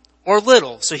plenty or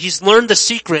little. So he's learned the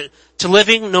secret to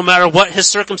living no matter what his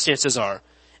circumstances are.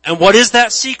 And what is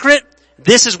that secret?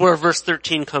 This is where verse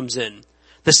 13 comes in.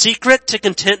 The secret to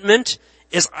contentment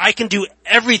is I can do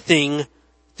everything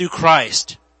through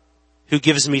Christ who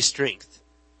gives me strength.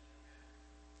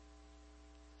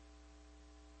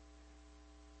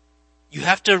 You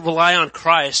have to rely on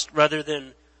Christ rather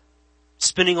than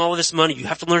spending all of this money. You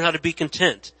have to learn how to be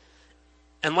content.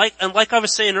 And like I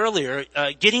was saying earlier,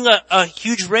 getting a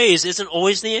huge raise isn't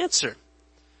always the answer.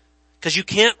 Because you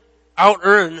can't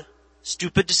out-earn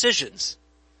stupid decisions.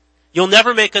 You'll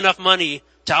never make enough money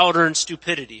to out-earn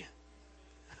stupidity.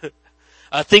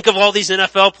 Think of all these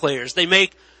NFL players. The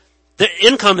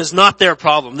income is not their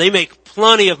problem. They make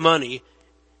plenty of money.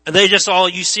 And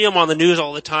you see them on the news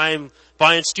all the time,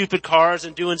 buying stupid cars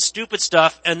and doing stupid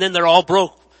stuff, and then they're all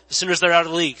broke as soon as they're out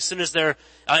of the league. As soon as their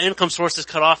income source is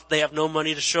cut off, they have no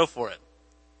money to show for it.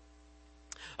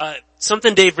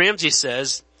 Something Dave Ramsey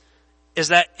says is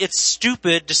that it's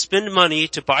stupid to spend money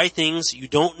to buy things you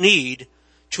don't need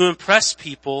to impress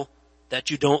people that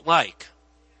you don't like.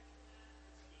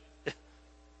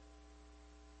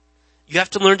 You have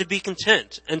to learn to be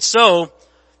content. And so,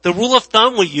 the rule of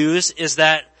thumb we use is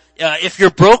that if your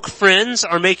broke friends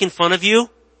are making fun of you,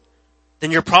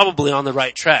 then you're probably on the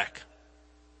right track.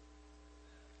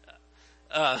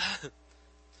 Julie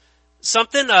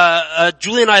and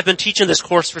I have been teaching this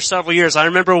course for several years. I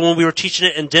remember when we were teaching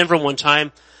it in Denver one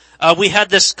time, we had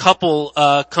this couple,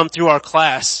 come through our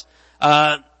class,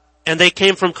 and they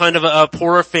came from kind of a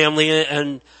poorer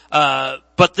family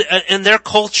but in their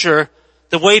culture,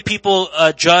 the way people,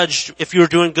 judged if you were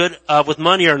doing good, with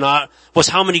money or not was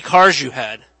how many cars you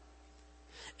had.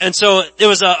 And so there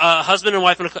was a husband and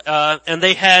wife and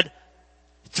they had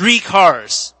 3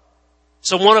 cars.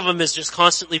 So one of them is just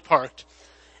constantly parked.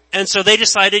 And so they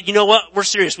decided, you know what, we're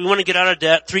serious. We want to get out of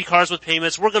debt, 3 cars with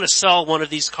payments. We're going to sell one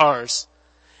of these cars.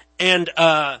 And,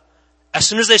 as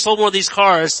soon as they sold one of these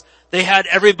cars, they had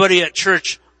everybody at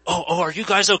church, oh, are you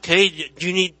guys okay? Do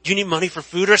you need money for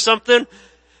food or something?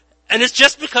 And it's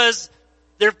just because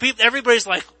everybody's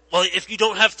like, well, if you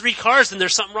don't have 3 cars, then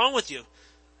there's something wrong with you.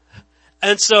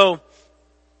 And so,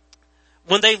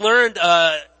 when they learned,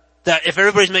 that if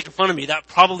everybody's making fun of me, that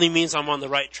probably means I'm on the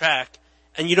right track.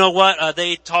 And you know what?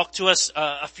 They talked to us,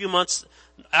 a few months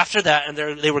after that,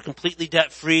 and they were completely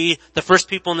debt free. The first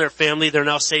people in their family, they're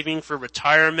now saving for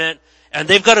retirement, and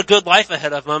they've got a good life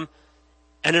ahead of them.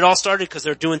 And it all started because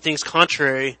they're doing things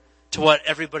contrary to what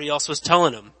everybody else was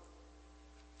telling them.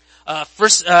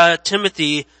 First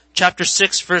Timothy chapter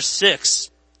 6 verse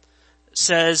 6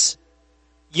 says,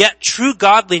 "Yet true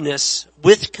godliness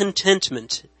with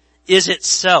contentment is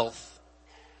itself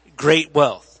great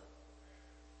wealth."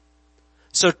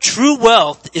 So true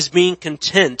wealth is being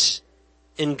content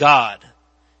in God.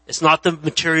 It's not the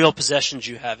material possessions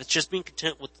you have. It's just being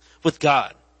content with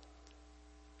God.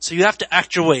 So you have to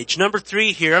act your wage. Number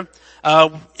 3 here,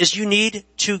 is you need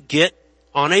to get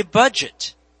on a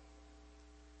budget.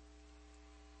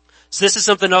 So this is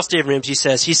something else Dave Ramsey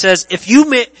says. He says, if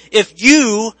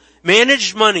you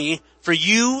managed money for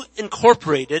you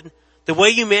Incorporated the way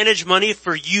you manage money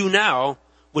for you now,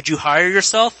 would you hire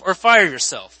yourself or fire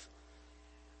yourself?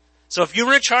 So if you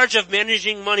were in charge of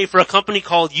managing money for a company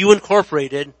called You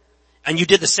Incorporated, and you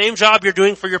did the same job you're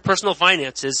doing for your personal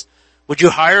finances, would you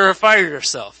hire or fire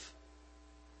yourself?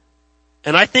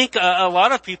 And I think a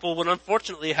lot of people would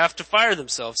unfortunately have to fire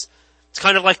themselves. It's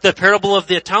kind of like the parable of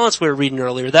the talents we were reading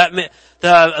earlier.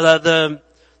 The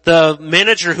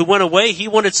manager who went away, he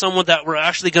wanted someone that were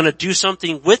actually going to do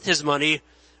something with his money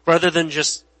rather than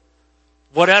just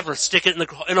whatever, stick it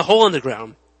in a hole in the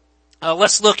ground.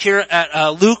 Let's look here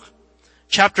at Luke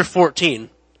chapter 14.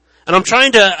 And I'm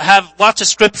trying to have lots of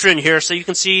scripture in here so you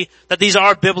can see that these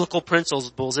are biblical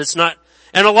principles. It's not,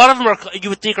 and a lot of them you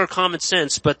would think are common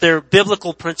sense, but they're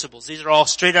biblical principles. These are all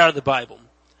straight out of the Bible.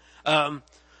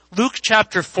 Luke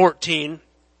chapter 14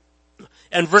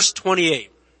 and verse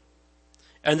 28.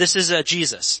 And this is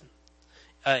Jesus.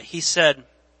 He said,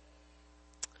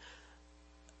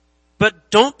 "But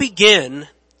don't begin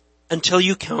until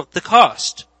you count the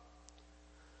cost.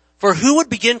 For who would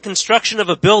begin construction of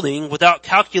a building without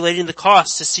calculating the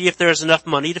cost to see if there is enough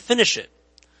money to finish it?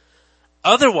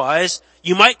 Otherwise,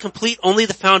 you might complete only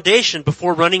the foundation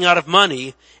before running out of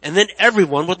money, and then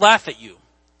everyone would laugh at you.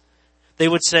 They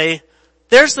would say,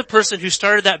 'There's the person who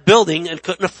started that building and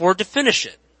couldn't afford to finish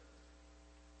it.'"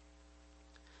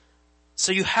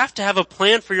 So you have to have a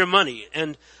plan for your money.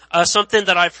 And something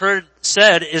that I've heard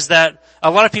said is that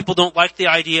a lot of people don't like the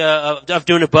idea of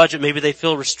doing a budget. Maybe they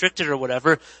feel restricted or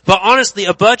whatever. But honestly,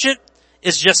 a budget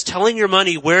is just telling your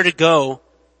money where to go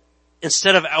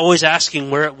instead of always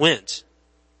asking where it went.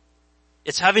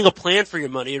 It's having a plan for your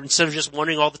money instead of just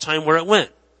wondering all the time where it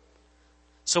went.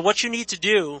 So what you need to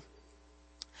do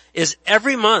is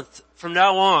every month from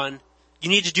now on, you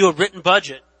need to do a written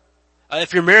budget.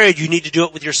 If you're married, you need to do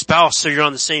it with your spouse so you're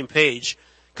on the same page.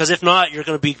 Because if not, you're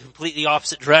going to be completely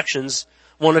opposite directions.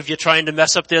 One of you trying to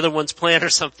mess up the other one's plan or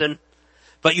something.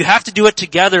 But you have to do it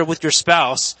together with your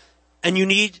spouse, and you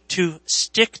need to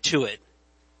stick to it.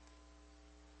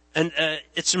 And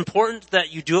it's important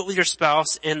that you do it with your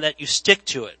spouse and that you stick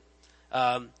to it.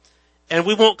 And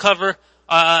we won't cover.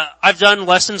 I've done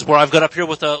lessons where I've got up here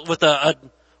with a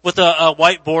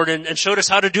whiteboard and showed us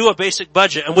how to do a basic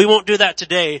budget, and we won't do that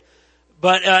today.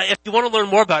 But if you want to learn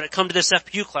more about it, come to this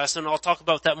FPU class, and I'll talk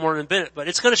about that more in a minute. But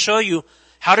it's going to show you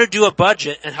how to do a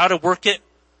budget and how to work it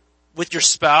with your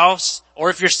spouse,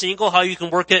 or if you're single, how you can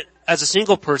work it as a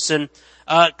single person.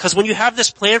 Because when you have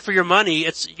this plan for your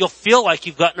money, you'll feel like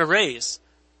you've gotten a raise.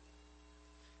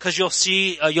 Because you'll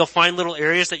find little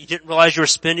areas that you didn't realize you were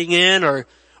spending in, or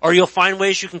you'll find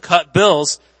ways you can cut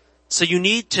bills. So you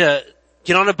need to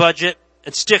get on a budget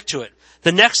and stick to it.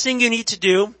 The next thing you need to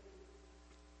do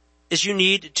is you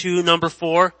need to, number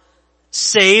 4,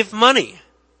 save money.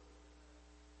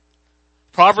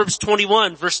 Proverbs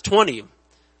 21 verse 20.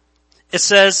 It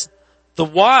says, "The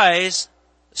wise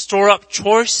store up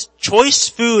choice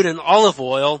food and olive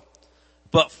oil,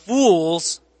 but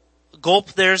fools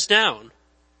gulp theirs down."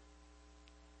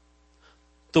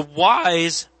 The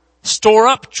wise store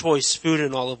up choice food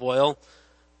and olive oil,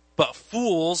 but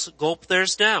fools gulp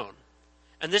theirs down.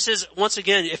 And this is, once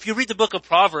again, if you read the book of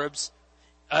Proverbs,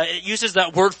 it uses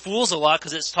that word fools a lot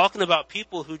because it's talking about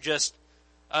people who just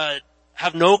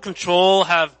have no control,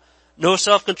 have no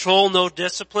self-control, no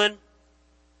discipline.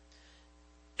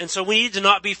 And so we need to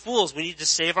not be fools. We need to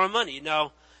save our money.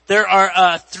 Now, there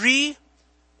are 3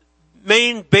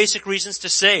 main basic reasons to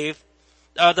save.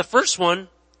 The first one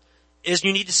is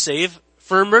you need to save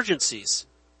for emergencies.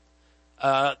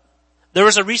 There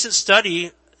was a recent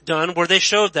study done where they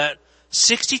showed that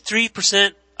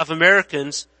 63% of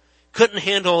Americans couldn't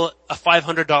handle a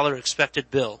 $500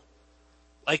 expected bill.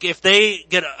 Like if they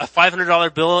get a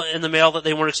 $500 bill in the mail that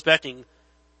they weren't expecting,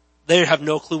 they have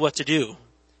no clue what to do.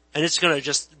 And it's going to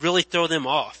just really throw them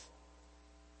off.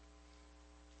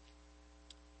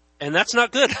 And that's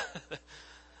not good.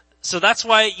 So that's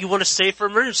why you want to save for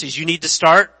emergencies. You need to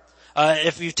start.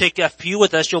 If you take FPU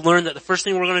with us, you'll learn that the first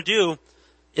thing we're going to do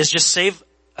is just save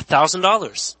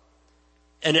 $1,000.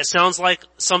 And it sounds like,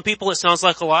 some people it sounds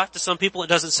like a lot. To some people it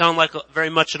doesn't sound like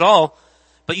very much at all.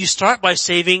 But you start by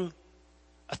saving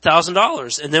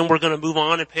 $1,000. And then we're going to move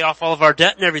on and pay off all of our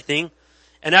debt and everything.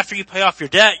 And after you pay off your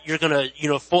debt, you're going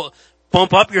to,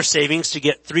 bump up your savings to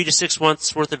get 3 to 6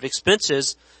 months worth of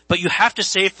expenses. But you have to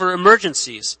save for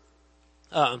emergencies.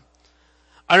 I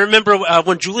remember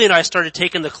when Julie and I started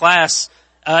taking the class,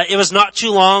 it was not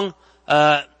too long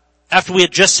after we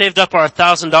had just saved up our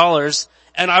 $1,000,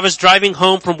 and I was driving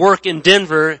home from work in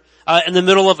Denver in the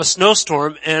middle of a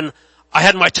snowstorm, and I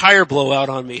had my tire blow out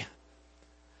on me.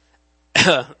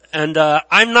 And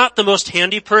I'm not the most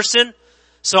handy person,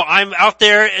 so I'm out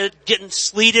there getting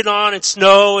sleeted on and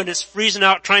snow, and it's freezing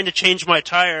out trying to change my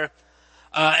tire.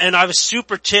 And I was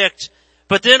super ticked.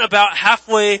 But then about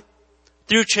halfway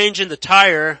through changing the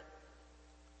tire,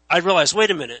 I realized, wait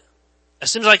a minute.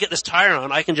 As soon as I get this tire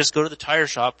on, I can just go to the tire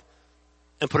shop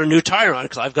and put a new tire on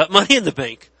because I've got money in the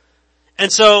bank.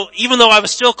 And so even though I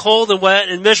was still cold and wet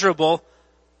and miserable,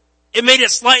 it made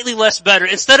it slightly less better.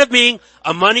 Instead of being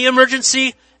a money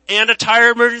emergency and a tire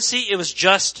emergency, it was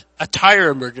just a tire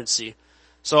emergency.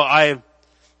 So I,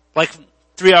 like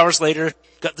 3 hours later,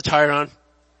 got the tire on.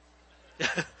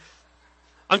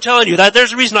 I'm telling you that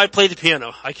there's a reason I play the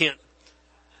piano. I can't.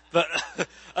 But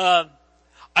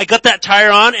I got that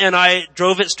tire on and I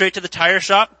drove it straight to the tire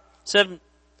shop. Said,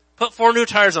 put 4 new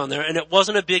tires on there, and it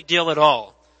wasn't a big deal at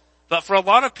all. But for a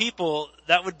lot of people,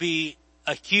 that would be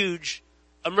a huge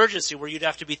emergency where you'd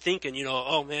have to be thinking,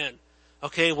 oh man,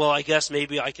 okay, well I guess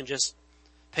maybe I can just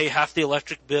pay half the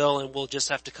electric bill and we'll just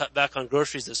have to cut back on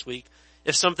groceries this week.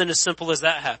 If something as simple as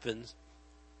that happens.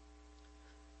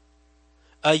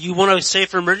 You want to save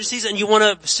for emergencies, and you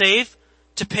want to save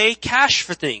to pay cash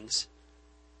for things.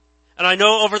 And I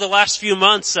know over the last few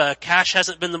months, cash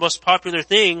hasn't been the most popular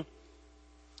thing.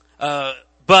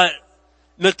 But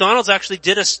McDonald's actually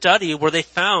did a study where they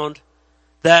found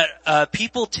that,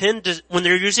 people tend to, when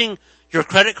they're using your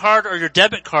credit card or your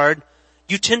debit card,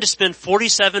 you tend to spend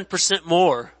 47%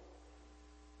 more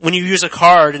when you use a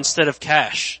card instead of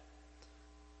cash.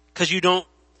 Cause you don't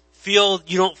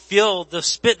feel the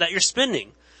spit that you're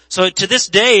spending. So to this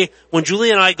day, when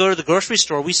Julie and I go to the grocery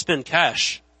store, we spend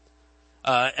cash.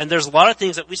 And there's a lot of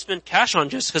things that we spend cash on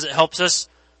just because it helps us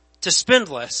to spend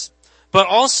less. But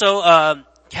also,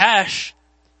 cash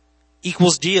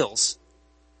equals deals.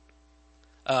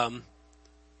 I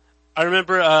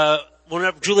remember,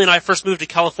 whenever Julie and I first moved to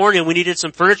California, we needed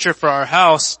some furniture for our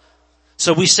house.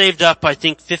 So we saved up, I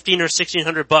think, $1,500 or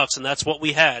 $1,600, and that's what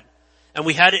we had. And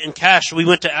we had it in cash. We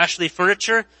went to Ashley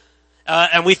Furniture,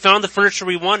 and we found the furniture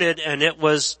we wanted, and it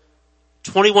was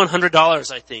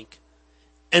 $2,100, I think.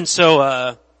 And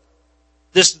so,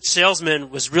 this salesman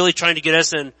was really trying to get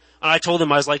us in, and I told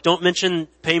him, I was like, don't mention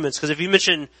payments, because if you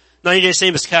mention 90 days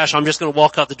same as cash, I'm just going to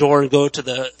walk out the door and go to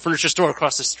the furniture store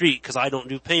across the street, because I don't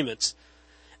do payments.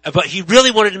 But he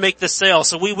really wanted to make this sale,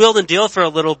 so we wheeled and dealed for a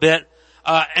little bit,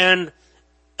 and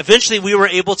eventually we were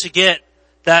able to get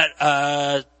that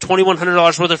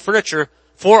 $2,100 worth of furniture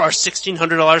for our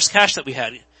 $1,600 cash that we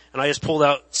had. And I just pulled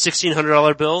out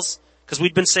 $1,600 bills because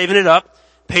we'd been saving it up,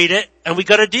 paid it, and we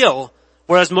got a deal.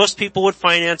 Whereas most people would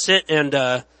finance it, and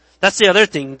that's the other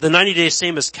thing. The 90 days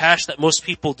same as cash that most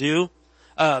people do.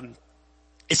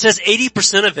 It says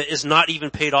 80% of it is not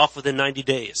even paid off within 90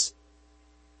 days.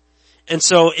 And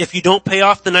so if you don't pay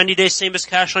off the 90 days same as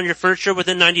cash on your furniture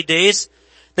within 90 days,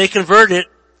 they convert it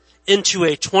into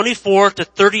a 24 to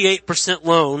 38%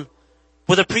 loan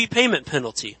with a prepayment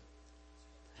penalty.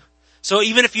 So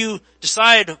even if you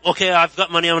decide, okay, I've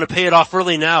got money, I'm going to pay it off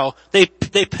early now, they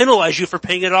penalize you for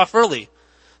paying it off early.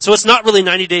 So it's not really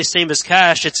 90 days same as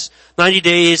cash, it's 90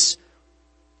 days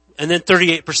and then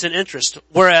 38% interest.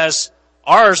 Whereas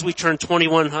ours, we turn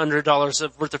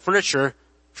 $2,100 worth of furniture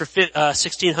for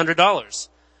 $1,600.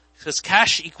 Because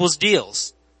cash equals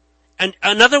deals. And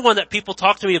another one that people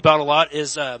talk to me about a lot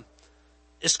is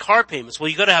car payments. Well,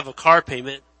 you gotta have a car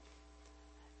payment.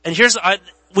 And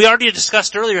we already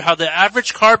discussed earlier how the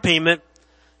average car payment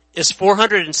is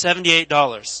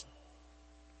 $478.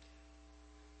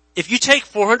 If you take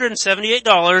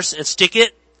 $478 and stick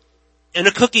it in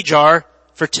a cookie jar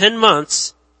for 10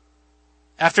 months,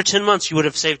 after 10 months you would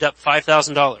have saved up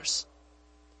 $5,000.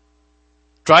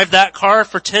 Drive that car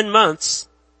for 10 months,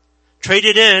 trade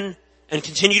it in, and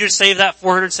continue to save that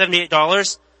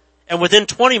 $478, and within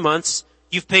 20 months,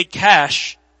 you've paid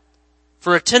cash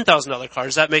for a $10,000 car.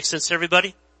 Does that make sense to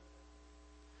everybody?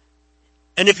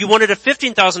 And if you wanted a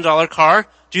 $15,000 car,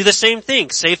 do the same thing.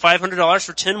 Save $500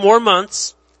 for 10 more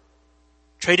months,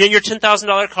 trade in your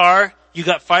 $10,000 car, you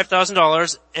got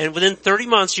 $5,000, and within 30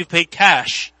 months, you've paid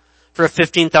cash for a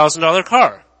 $15,000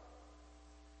 car.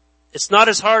 It's not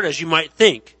as hard as you might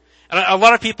think. And a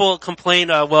lot of people complain,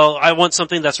 well, I want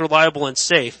something that's reliable and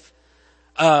safe.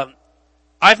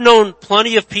 I've known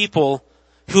plenty of people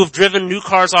who have driven new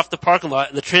cars off the parking lot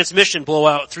and the transmission blow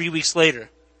out 3 weeks later.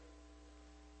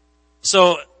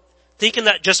 So thinking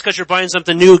that just because you're buying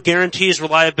something new guarantees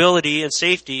reliability and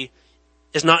safety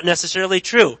is not necessarily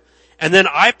true. And then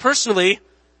I personally,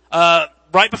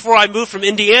 right before I moved from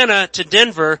Indiana to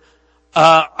Denver,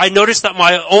 I noticed that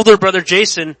my older brother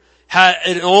Jason had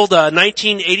an old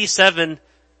 1987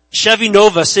 Chevy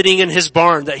Nova sitting in his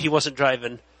barn that he wasn't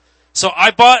driving. So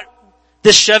I bought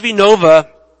this Chevy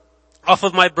Nova off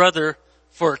of my brother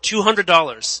for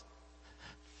 $200.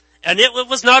 And it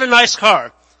was not a nice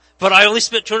car, but I only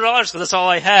spent $200 because that's all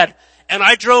I had. And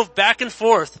I drove back and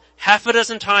forth half a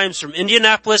dozen times from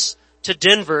Indianapolis to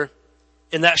Denver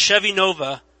in that Chevy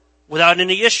Nova without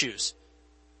any issues.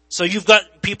 So you've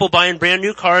got people buying brand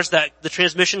new cars that the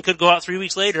transmission could go out 3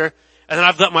 weeks later, and then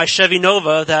I've got my Chevy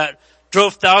Nova that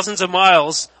drove thousands of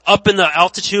miles up in the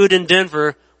altitude in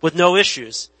Denver with no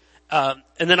issues. And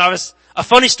then a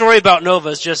funny story about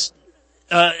Novas, just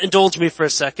indulge me for a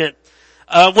second.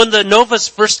 When the Novas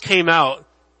first came out,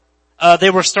 they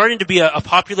were starting to be a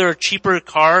popular, cheaper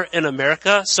car in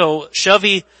America, so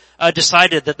Chevy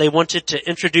decided that they wanted to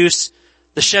introduce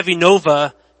the Chevy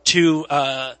Nova to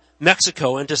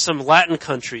Mexico and to some Latin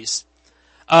countries.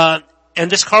 And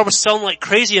this car was selling like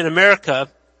crazy in America.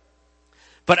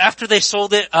 But after they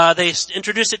sold it, they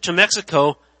introduced it to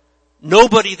Mexico,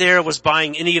 nobody there was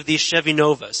buying any of these Chevy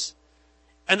Novas.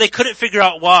 And they couldn't figure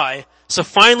out why. So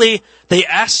finally, they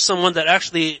asked someone that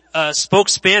actually spoke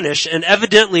Spanish, and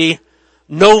evidently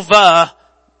Nova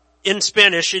in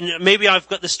Spanish, and maybe I've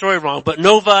got the story wrong, but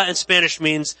Nova in Spanish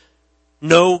means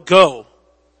no go.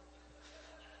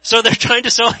 So they're trying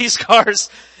to sell these cars,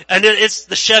 and it's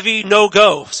the Chevy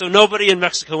no-go. So nobody in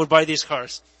Mexico would buy these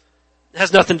cars. It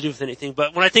has nothing to do with anything,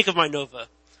 but when I think of my Nova,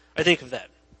 I think of that.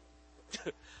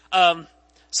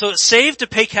 So save to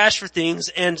pay cash for things,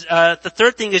 and the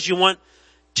third thing is you want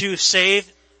to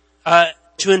save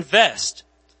to invest.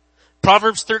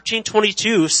 Proverbs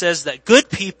 13:22 says that good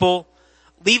people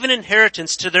leave an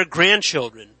inheritance to their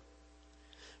grandchildren,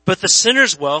 but the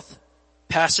sinner's wealth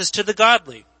passes to the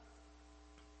godly.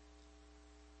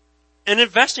 And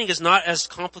investing is not as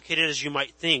complicated as you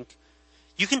might think.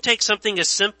 You can take something as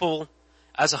simple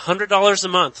as $100 a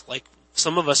month, like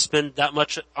some of us spend that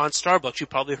much on Starbucks. You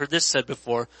probably heard this said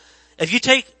before. If you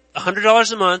take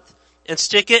 $100 a month and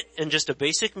stick it in just a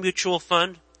basic mutual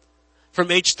fund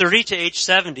from age 30 to age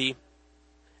 70,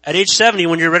 at age 70,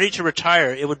 when you're ready to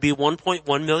retire, it would be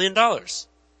 $1.1 million.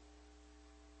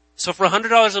 So for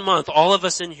 $100 a month, all of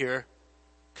us in here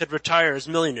could retire as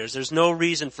millionaires. There's no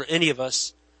reason for any of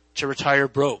us to retire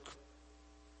broke.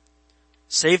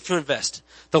 Save to invest.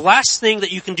 The last thing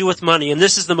that you can do with money, and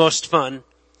this is the most fun,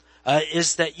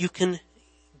 is that you can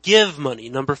give money,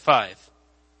 number 5.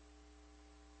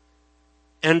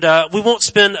 And we won't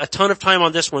spend a ton of time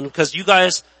on this one because you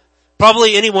guys,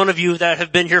 probably any one of you that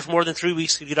have been here for more than 3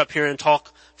 weeks could get up here and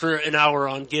talk for an hour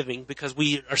on giving because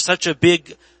we are such a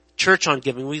big church on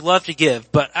giving. We love to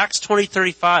give. But Acts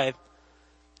 20:35,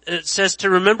 it says to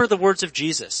remember the words of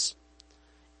Jesus.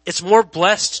 It's more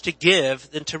blessed to give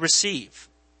than to receive.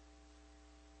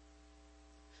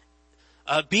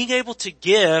 Being able to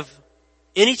give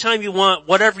anytime you want,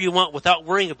 whatever you want without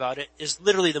worrying about it is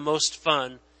literally the most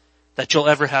fun that you'll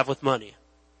ever have with money.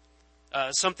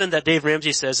 Something that Dave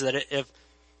Ramsey says that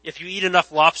if you eat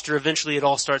enough lobster, eventually it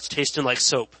all starts tasting like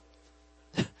soap.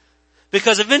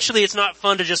 Because eventually it's not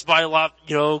fun to just buy a lot,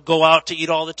 go out to eat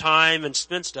all the time and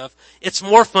spend stuff. It's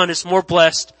more fun, it's more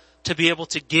blessed to be able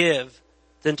to give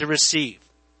than to receive.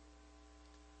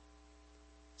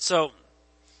 So,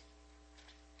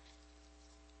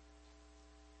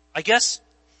 I guess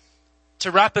to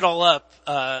wrap it all up,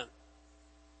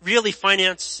 really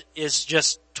finance is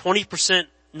just 20%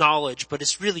 knowledge, but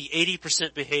it's really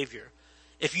 80% behavior.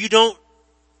 If you don't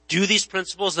do these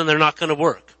principles, then they're not going to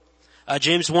work.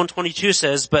 James 1:22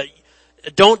 says, but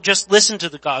don't just listen to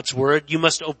the God's word, you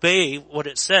must obey what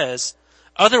it says.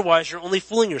 Otherwise, you're only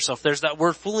fooling yourself. There's that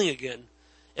word fooling again.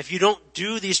 If you don't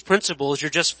do these principles, you're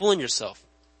just fooling yourself.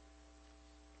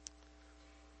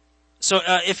 So,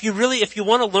 if you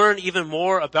want to learn even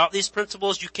more about these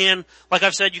principles, you can, like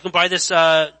I've said, you can buy this,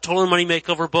 Total Money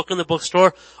Makeover book in the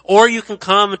bookstore, or you can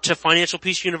come to Financial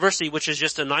Peace University, which is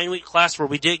just a 9-week class where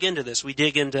we dig into this. We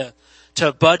dig into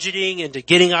budgeting, into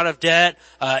getting out of debt,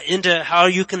 into how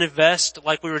you can invest,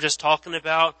 like we were just talking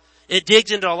about. It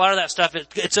digs into a lot of that stuff.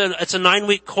 It's a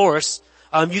 9-week course.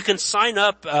 You can sign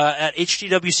up, at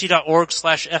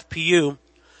hdwc.org/FPU.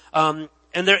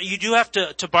 And there, you do have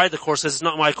to buy the course. It's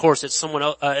not my course. It's someone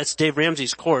else, it's Dave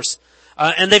Ramsey's course.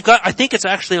 And they've got, I think it's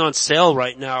actually on sale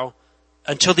right now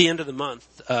until the end of the month.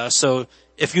 So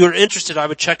if you're interested, I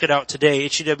would check it out today,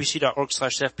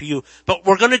 hdwc.org/FPU. But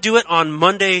we're gonna do it on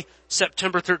Monday,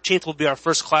 September 13th will be our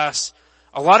first class.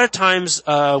 A lot of times,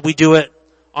 we do it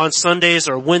on Sundays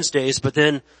or Wednesdays, but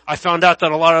then I found out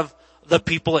that a lot of the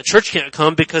people at church can't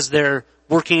come because they're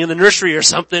working in the nursery or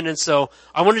something, and so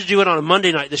I wanted to do it on a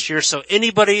Monday night this year, so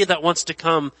anybody that wants to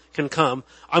come can come.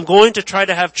 I'm going to try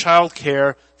to have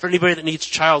childcare for anybody that needs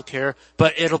childcare,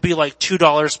 but it'll be like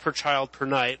 $2 per child per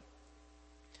night.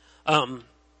 But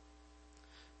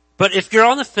if you're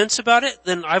on the fence about it,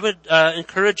 then I would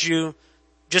encourage you,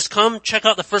 just come check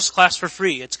out the first class for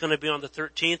free. It's going to be on the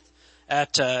 13th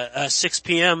at 6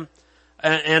 p.m.,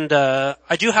 and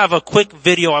I do have a quick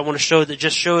video I want to show that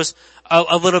just shows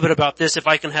a little bit about this, if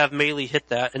I can have Maylee hit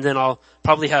that, and then I'll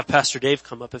probably have Pastor Dave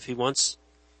come up if he wants.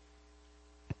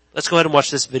 Let's go ahead and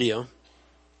watch this video.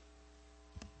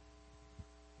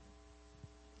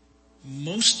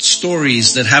 Most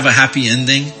stories that have a happy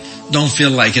ending don't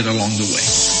feel like it along the way.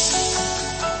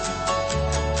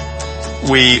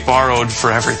 We borrowed for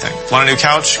everything. Want a new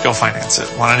couch? Go finance it.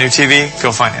 Want a new TV?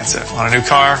 Go finance it. Want a new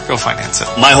car? Go finance it.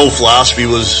 My whole philosophy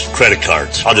was credit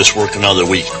cards. I'll just work another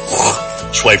week.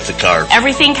 Swipe the card.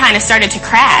 Everything kind of started to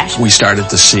crash. We started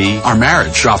to see our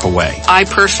marriage drop away. I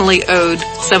personally owed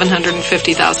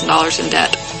 $750,000 in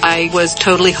debt. I was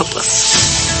totally hopeless.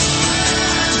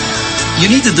 You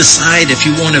need to decide if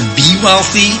you want to be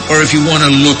wealthy or if you want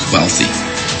to look wealthy.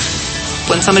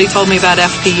 When somebody told me about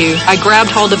FPU, I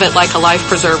grabbed hold of it like a life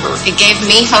preserver. It gave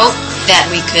me hope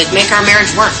that we could make our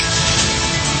marriage work.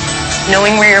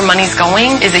 Knowing where your money's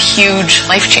going is a huge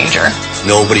life changer.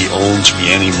 Nobody owns me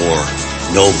anymore.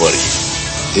 Nobody.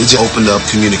 It opened up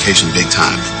communication big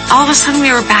time. All of a sudden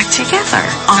we were back together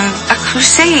on a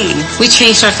crusade. We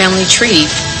changed our family tree.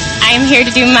 I am here to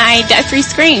do my debt-free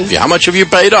screen. Yeah, how much have you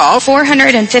paid off?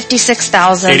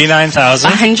 $456,000. $89,000.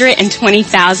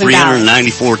 $120,000.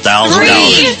 $394,000.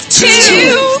 3,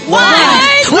 2, 1.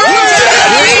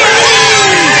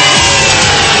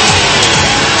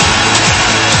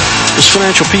 This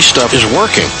financial peace stuff is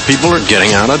working. People are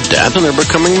getting out of debt and they're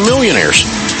becoming millionaires.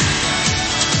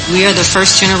 We are the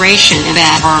first generation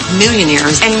that are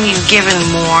millionaires, and we've given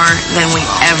more than we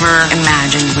ever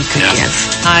imagined we could give.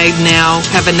 I now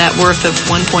have a net worth of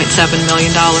 $1.7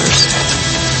 million.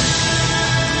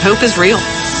 Hope is real.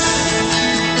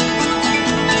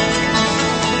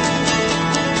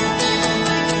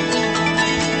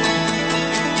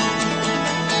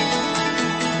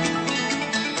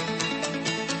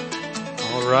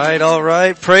 All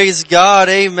right. Praise God.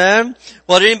 Amen.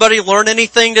 Well, did anybody learn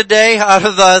anything today out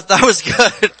of that was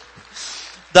good.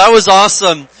 That was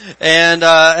awesome. And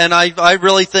I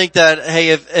really think that,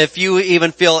 hey, if you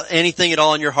even feel anything at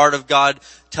all in your heart of God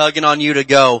tugging on you to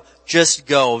go, just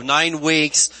go. 9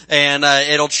 weeks and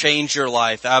it'll change your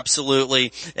life.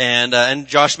 Absolutely. And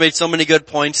Josh made so many good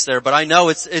points there, but I know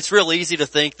it's real easy to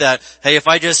think that, hey, if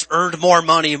I just earned more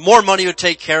money would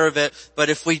take care of it. But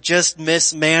if we just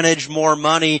mismanage more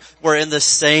money, we're in the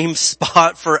same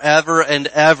spot forever and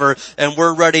ever, and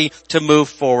we're ready to move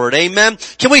forward. Amen.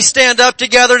 Can we stand up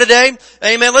together today?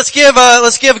 Amen. Let's give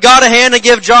God a hand and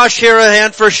give Josh here a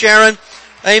hand for sharing.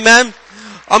 Amen.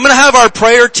 I'm going to have our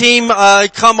prayer team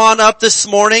come on up this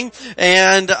morning,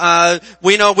 and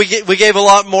we know we gave a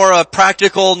lot more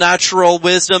practical, natural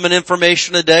wisdom and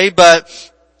information today, but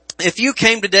if you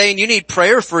came today and you need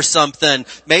prayer for something,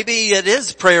 maybe it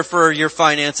is prayer for your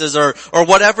finances or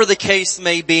whatever the case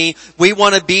may be, we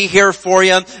want to be here for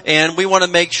you, and we want to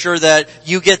make sure that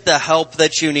you get the help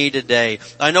that you need today.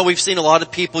 I know we've seen a lot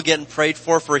of people getting prayed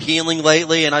for healing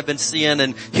lately, and I've been seeing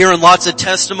and hearing lots of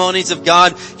testimonies of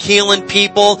God healing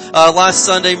people. Last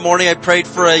Sunday morning I prayed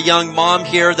for a young mom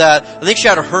here that I think she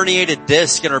had a herniated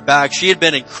disc in her back. She had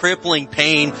been in crippling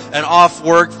pain and off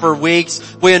work for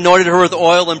weeks. We anointed her with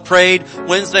oil and prayed.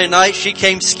 Wednesday night she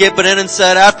came skipping in and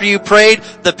said, after you prayed,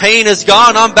 the pain is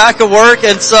gone, I'm back at work.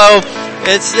 And so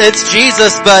It's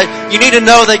Jesus, but you need to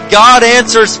know that God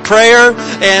answers prayer,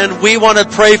 and we want to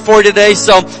pray for you today.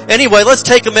 So anyway, let's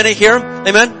take a minute here.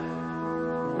 Amen.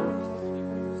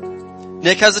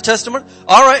 Nick has a testimony?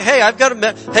 Alright, hey, I've got a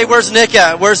minute. Hey, where's Nick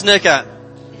at?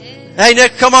 Hey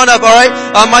Nick, come on up, alright?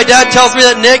 My dad tells me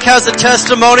that Nick has a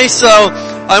testimony, so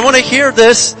I want to hear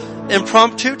this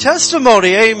impromptu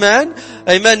testimony. Amen.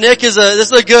 Amen. Nick this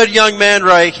is a good young man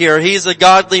right here. He's a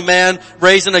godly man,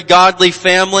 raised in a godly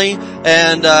family,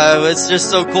 and it's just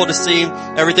so cool to see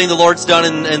everything the Lord's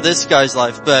done in this guy's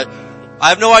life. But I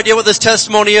have no idea what this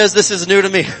testimony is. This is new to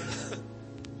me.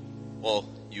 Well,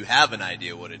 you have an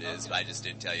idea what it is, but I just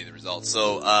didn't tell you the results.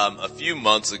 So, a few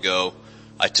months ago,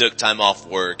 I took time off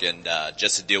work and,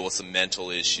 just to deal with some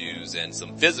mental issues and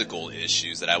some physical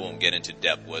issues that I won't get into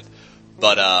depth with.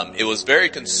 But, it was very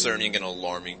concerning and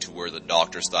alarming to where the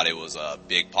doctors thought it was a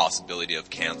big possibility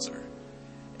of cancer.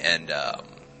 And,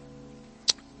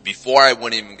 before I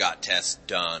went even got tests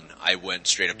done, I went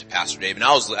straight up to Pastor Dave, and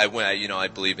I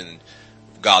believe in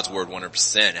God's word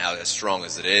 100%, how as strong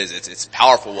as it is. It's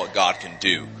powerful what God can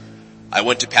do. I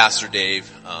went to Pastor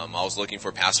Dave. I was looking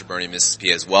for Pastor Bernie and Mrs.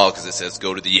 P as well, because it says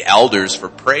go to the elders for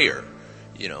prayer.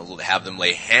 Have them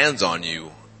lay hands on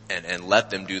you and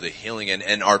let them do the healing.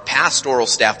 And our pastoral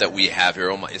staff that we have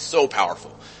here, it's so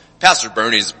powerful. Pastor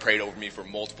Bernie's prayed over me for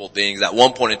multiple things. At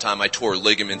one point in time, I tore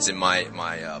ligaments in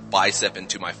my bicep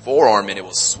into my forearm, and it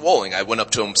was swollen. I went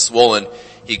up to him swollen.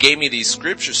 He gave me these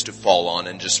scriptures to fall on,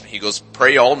 and he goes,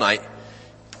 pray all night.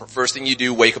 First thing you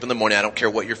do, wake up in the morning, I don't care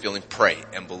what you're feeling, pray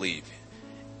and believe.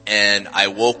 And I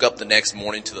woke up the next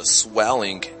morning to the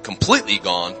swelling completely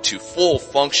gone, to full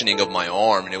functioning of my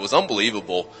arm, and it was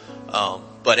unbelievable.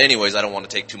 But anyways, I don't want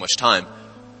to take too much time.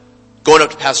 Going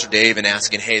up to Pastor Dave and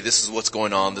asking, hey, this is what's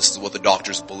going on, this is what the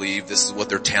doctors believe, this is what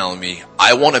they're telling me.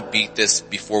 I want to beat this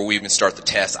before we even start the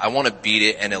test. I want to beat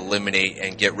it and eliminate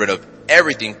and get rid of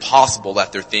everything possible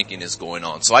that they're thinking is going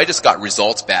on. So I just got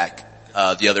results back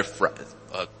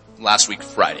last week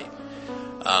Friday.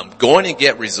 Going and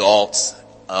get results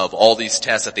of all these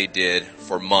tests that they did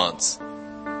for months.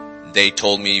 They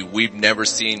told me, we've never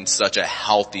seen such a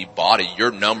healthy body. Your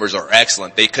numbers are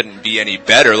excellent. They couldn't be any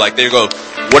better. Like they go,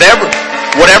 whatever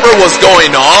was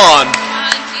going on,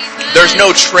 there's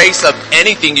no trace of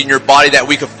anything in your body that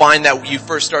we could find that you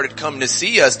first started coming to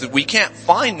see us. We can't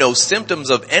find no symptoms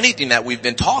of anything that we've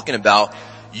been talking about.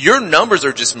 Your numbers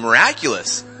are just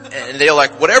miraculous. And they're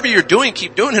like, whatever you're doing,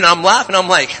 keep doing it. And I'm laughing. I'm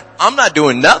like, I'm not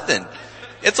doing nothing.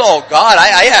 It's all God.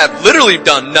 I have literally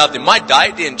done nothing. My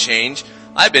diet didn't change.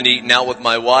 I've been eating out with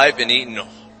my wife and eating,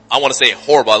 I want to say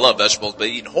horrible, I love vegetables, but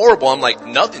eating horrible, I'm like,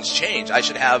 nothing's changed. I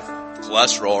should have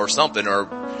cholesterol or something or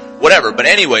whatever. But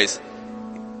anyways,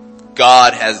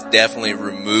 God has definitely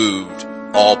removed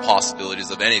all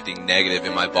possibilities of anything negative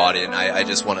in my body, and I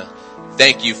just want to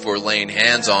thank you for laying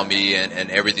hands on me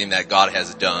and everything that God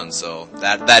has done. So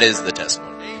that is the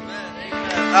testimony. Amen.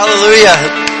 Hallelujah.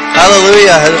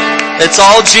 Hallelujah. It's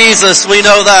all Jesus. We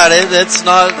know that. It's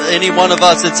not any one of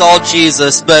us. It's all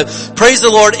Jesus. But praise the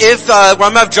Lord. I'm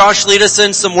going to have Josh lead us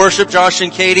in some worship, Josh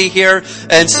and Katie here.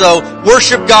 And so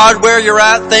worship God where you're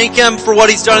at. Thank Him for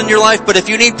what He's done in your life. But if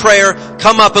you need prayer,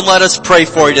 come up and let us pray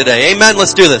for you today. Amen.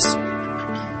 Let's do this.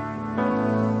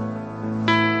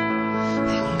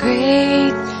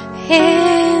 Great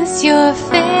is your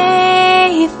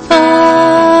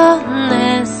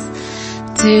faithfulness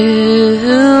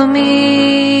to me.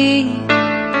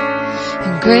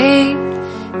 Great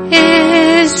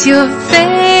is your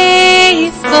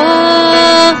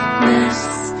faithfulness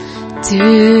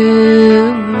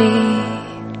to me.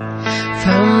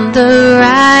 From the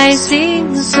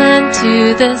rising sun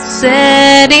to the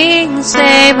setting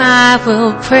same, I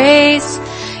will praise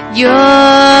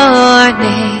your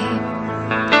name.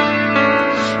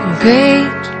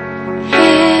 Great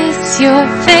is your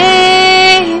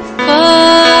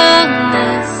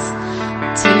faithfulness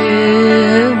to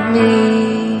me.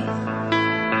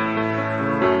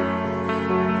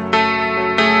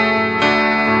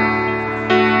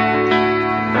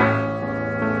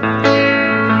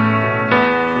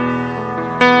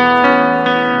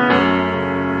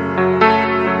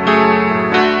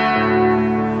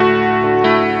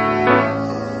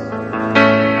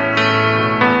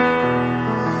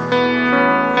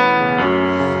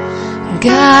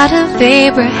 God of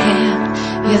Abraham,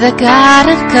 you're the God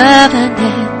of covenant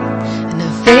and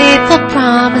of faithful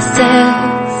promises.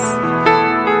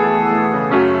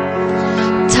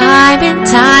 Time and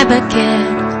time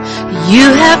again,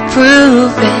 you have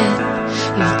proven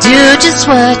you do just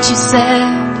what you said.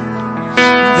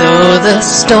 Though the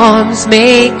storms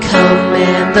may come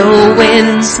and the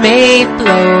winds may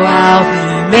blow, I'll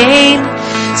remain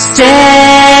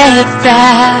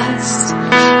steadfast,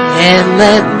 and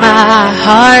let my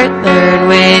heart learn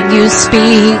when you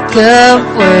speak a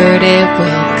word, it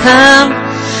will come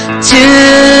to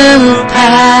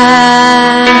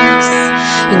pass.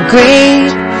 And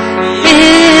great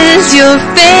is your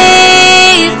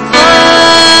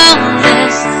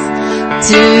faithfulness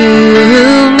to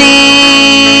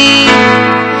me.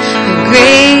 And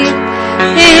great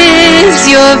is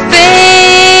your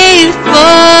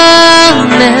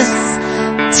faithfulness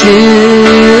to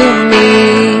me.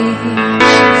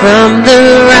 From the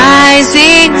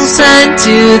rising sun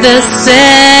to the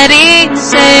setting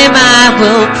same, I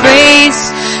will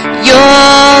praise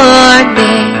your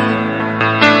name.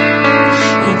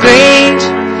 Great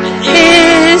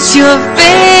is your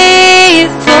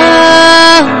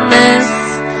faithfulness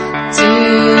to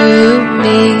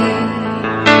me.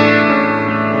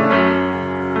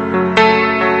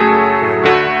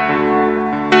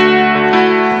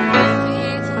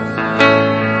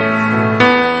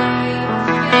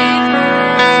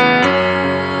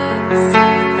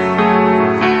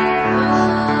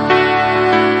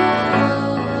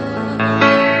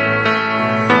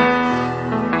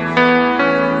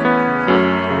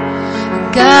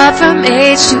 God, from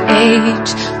age to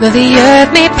age, though the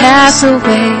earth may pass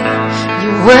away,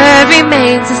 your word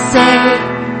remains the same.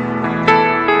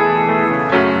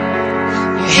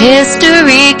 Your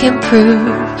history can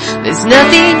prove there's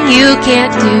nothing you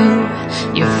can't do.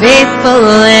 You're faithful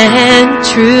and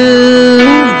true.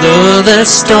 Though the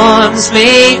storms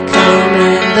may come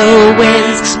and the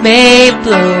winds may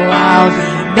blow, I'll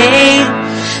remain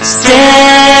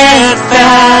steadfast.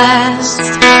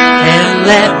 And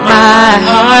let my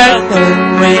heart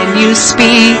learn when you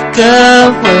speak a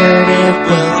word, it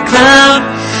will come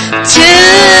to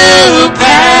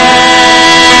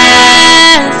pass.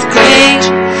 Great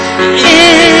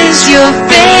is your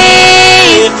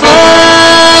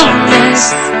faithfulness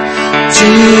to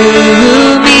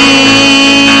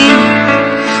me.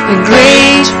 And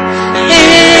great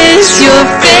is your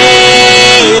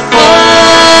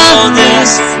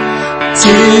faithfulness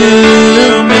to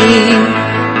me.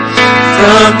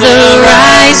 From the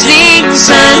rising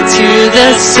sun to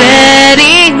the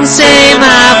setting same,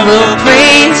 I will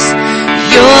praise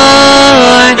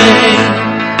your name.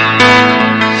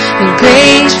 And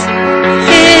great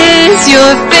is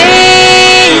your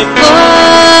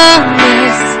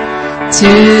faithfulness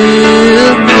to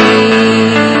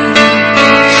me.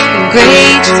 And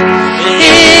great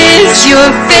is your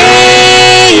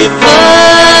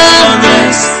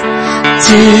faithfulness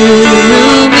to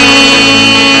me.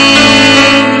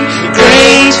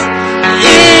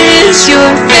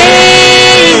 Your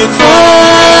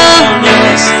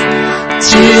faithfulness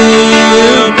to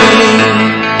me.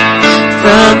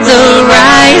 From the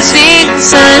rising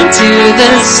sun to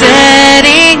the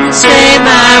setting same,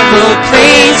 I will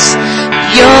praise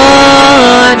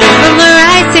your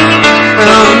name.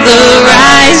 From the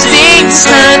rising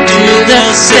sun to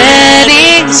the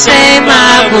setting same,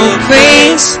 I will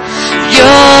praise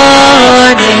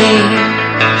your name.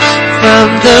 From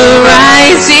the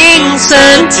rising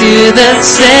sun to the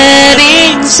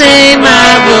setting same,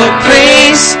 I will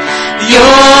praise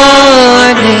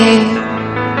your name.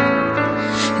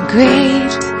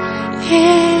 Great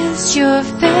is your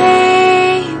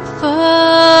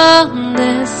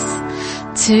faithfulness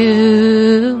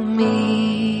to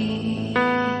me.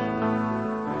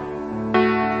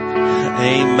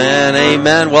 Amen,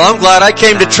 amen. Well, I'm glad I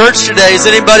came to church today. Is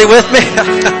anybody with me?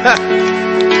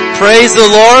 Praise the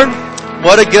Lord.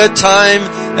 What a good time.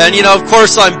 And you know, of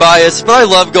course I'm biased, but I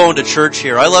love going to church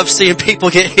here. I love seeing people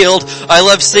get healed. I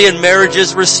love seeing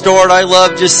marriages restored. I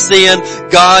love just seeing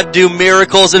God do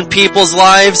miracles in people's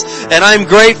lives. And I'm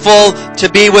grateful to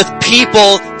be with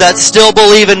people that still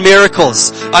believe in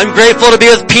miracles. I'm grateful to be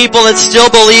with people that still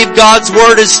believe God's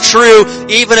word is true,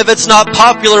 even if it's not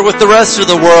popular with the rest of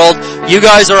the world. You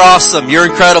guys are awesome. You're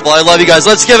incredible. I love you guys.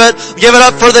 Let's give it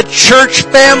up for the church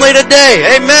family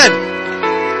today. Amen.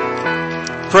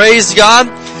 Praise God.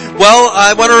 Well,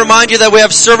 I want to remind you that we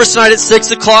have service tonight at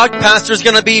 6 o'clock. Pastor's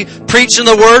going to be preaching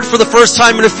the word for the first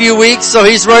time in a few weeks, so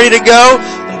he's ready to go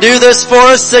and do this for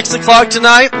us, 6 o'clock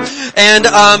tonight. And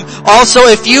also,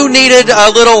 if you needed a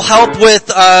little help with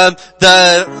the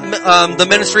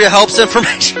Ministry of Help's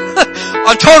information,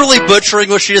 I'm totally butchering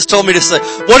what she just told me to say.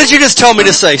 What did you just tell me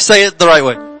to say? Say it the right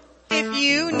way. If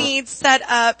you need set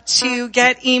up to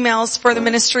get emails for the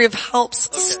Ministry of Help's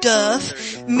stuff,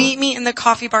 meet me in the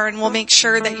coffee bar and we'll make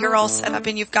sure that you're all set up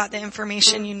and you've got the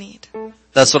information you need.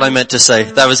 That's what I meant to say.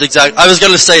 I was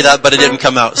going to say that, but it didn't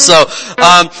come out. So,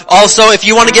 also, if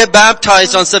you want to get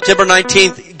baptized on September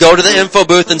 19th, go to the info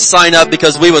booth and sign up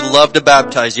because we would love to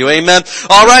baptize you. Amen.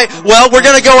 Alright, well, we're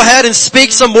going to go ahead and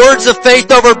speak some words of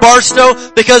faith over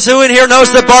Barstow because who in here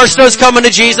knows that Barstow's coming to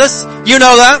Jesus? You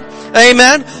know that?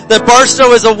 Amen. That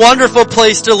Barstow is a wonderful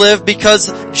place to live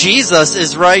because Jesus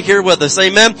is right here with us.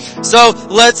 Amen. So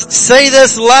let's say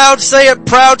this loud, say it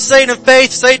proud, say it in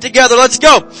faith, say it together. Let's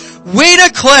go. We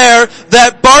declare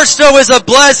that Barstow is a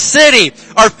blessed city.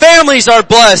 Our families are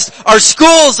blessed. Our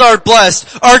schools are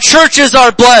blessed. Our churches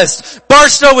are blessed.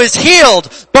 Barstow is healed.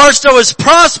 Barstow is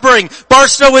prospering.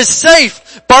 Barstow is safe.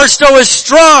 Barstow is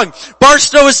strong.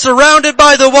 Barstow is surrounded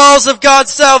by the walls of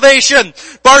God's salvation.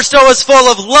 Barstow is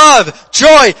full of love,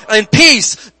 joy, and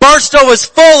peace. Barstow is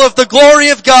full of the glory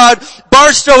of God.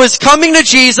 Barstow is coming to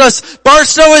Jesus.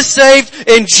 Barstow is saved.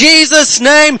 In Jesus'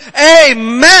 name,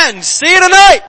 amen. See you tonight.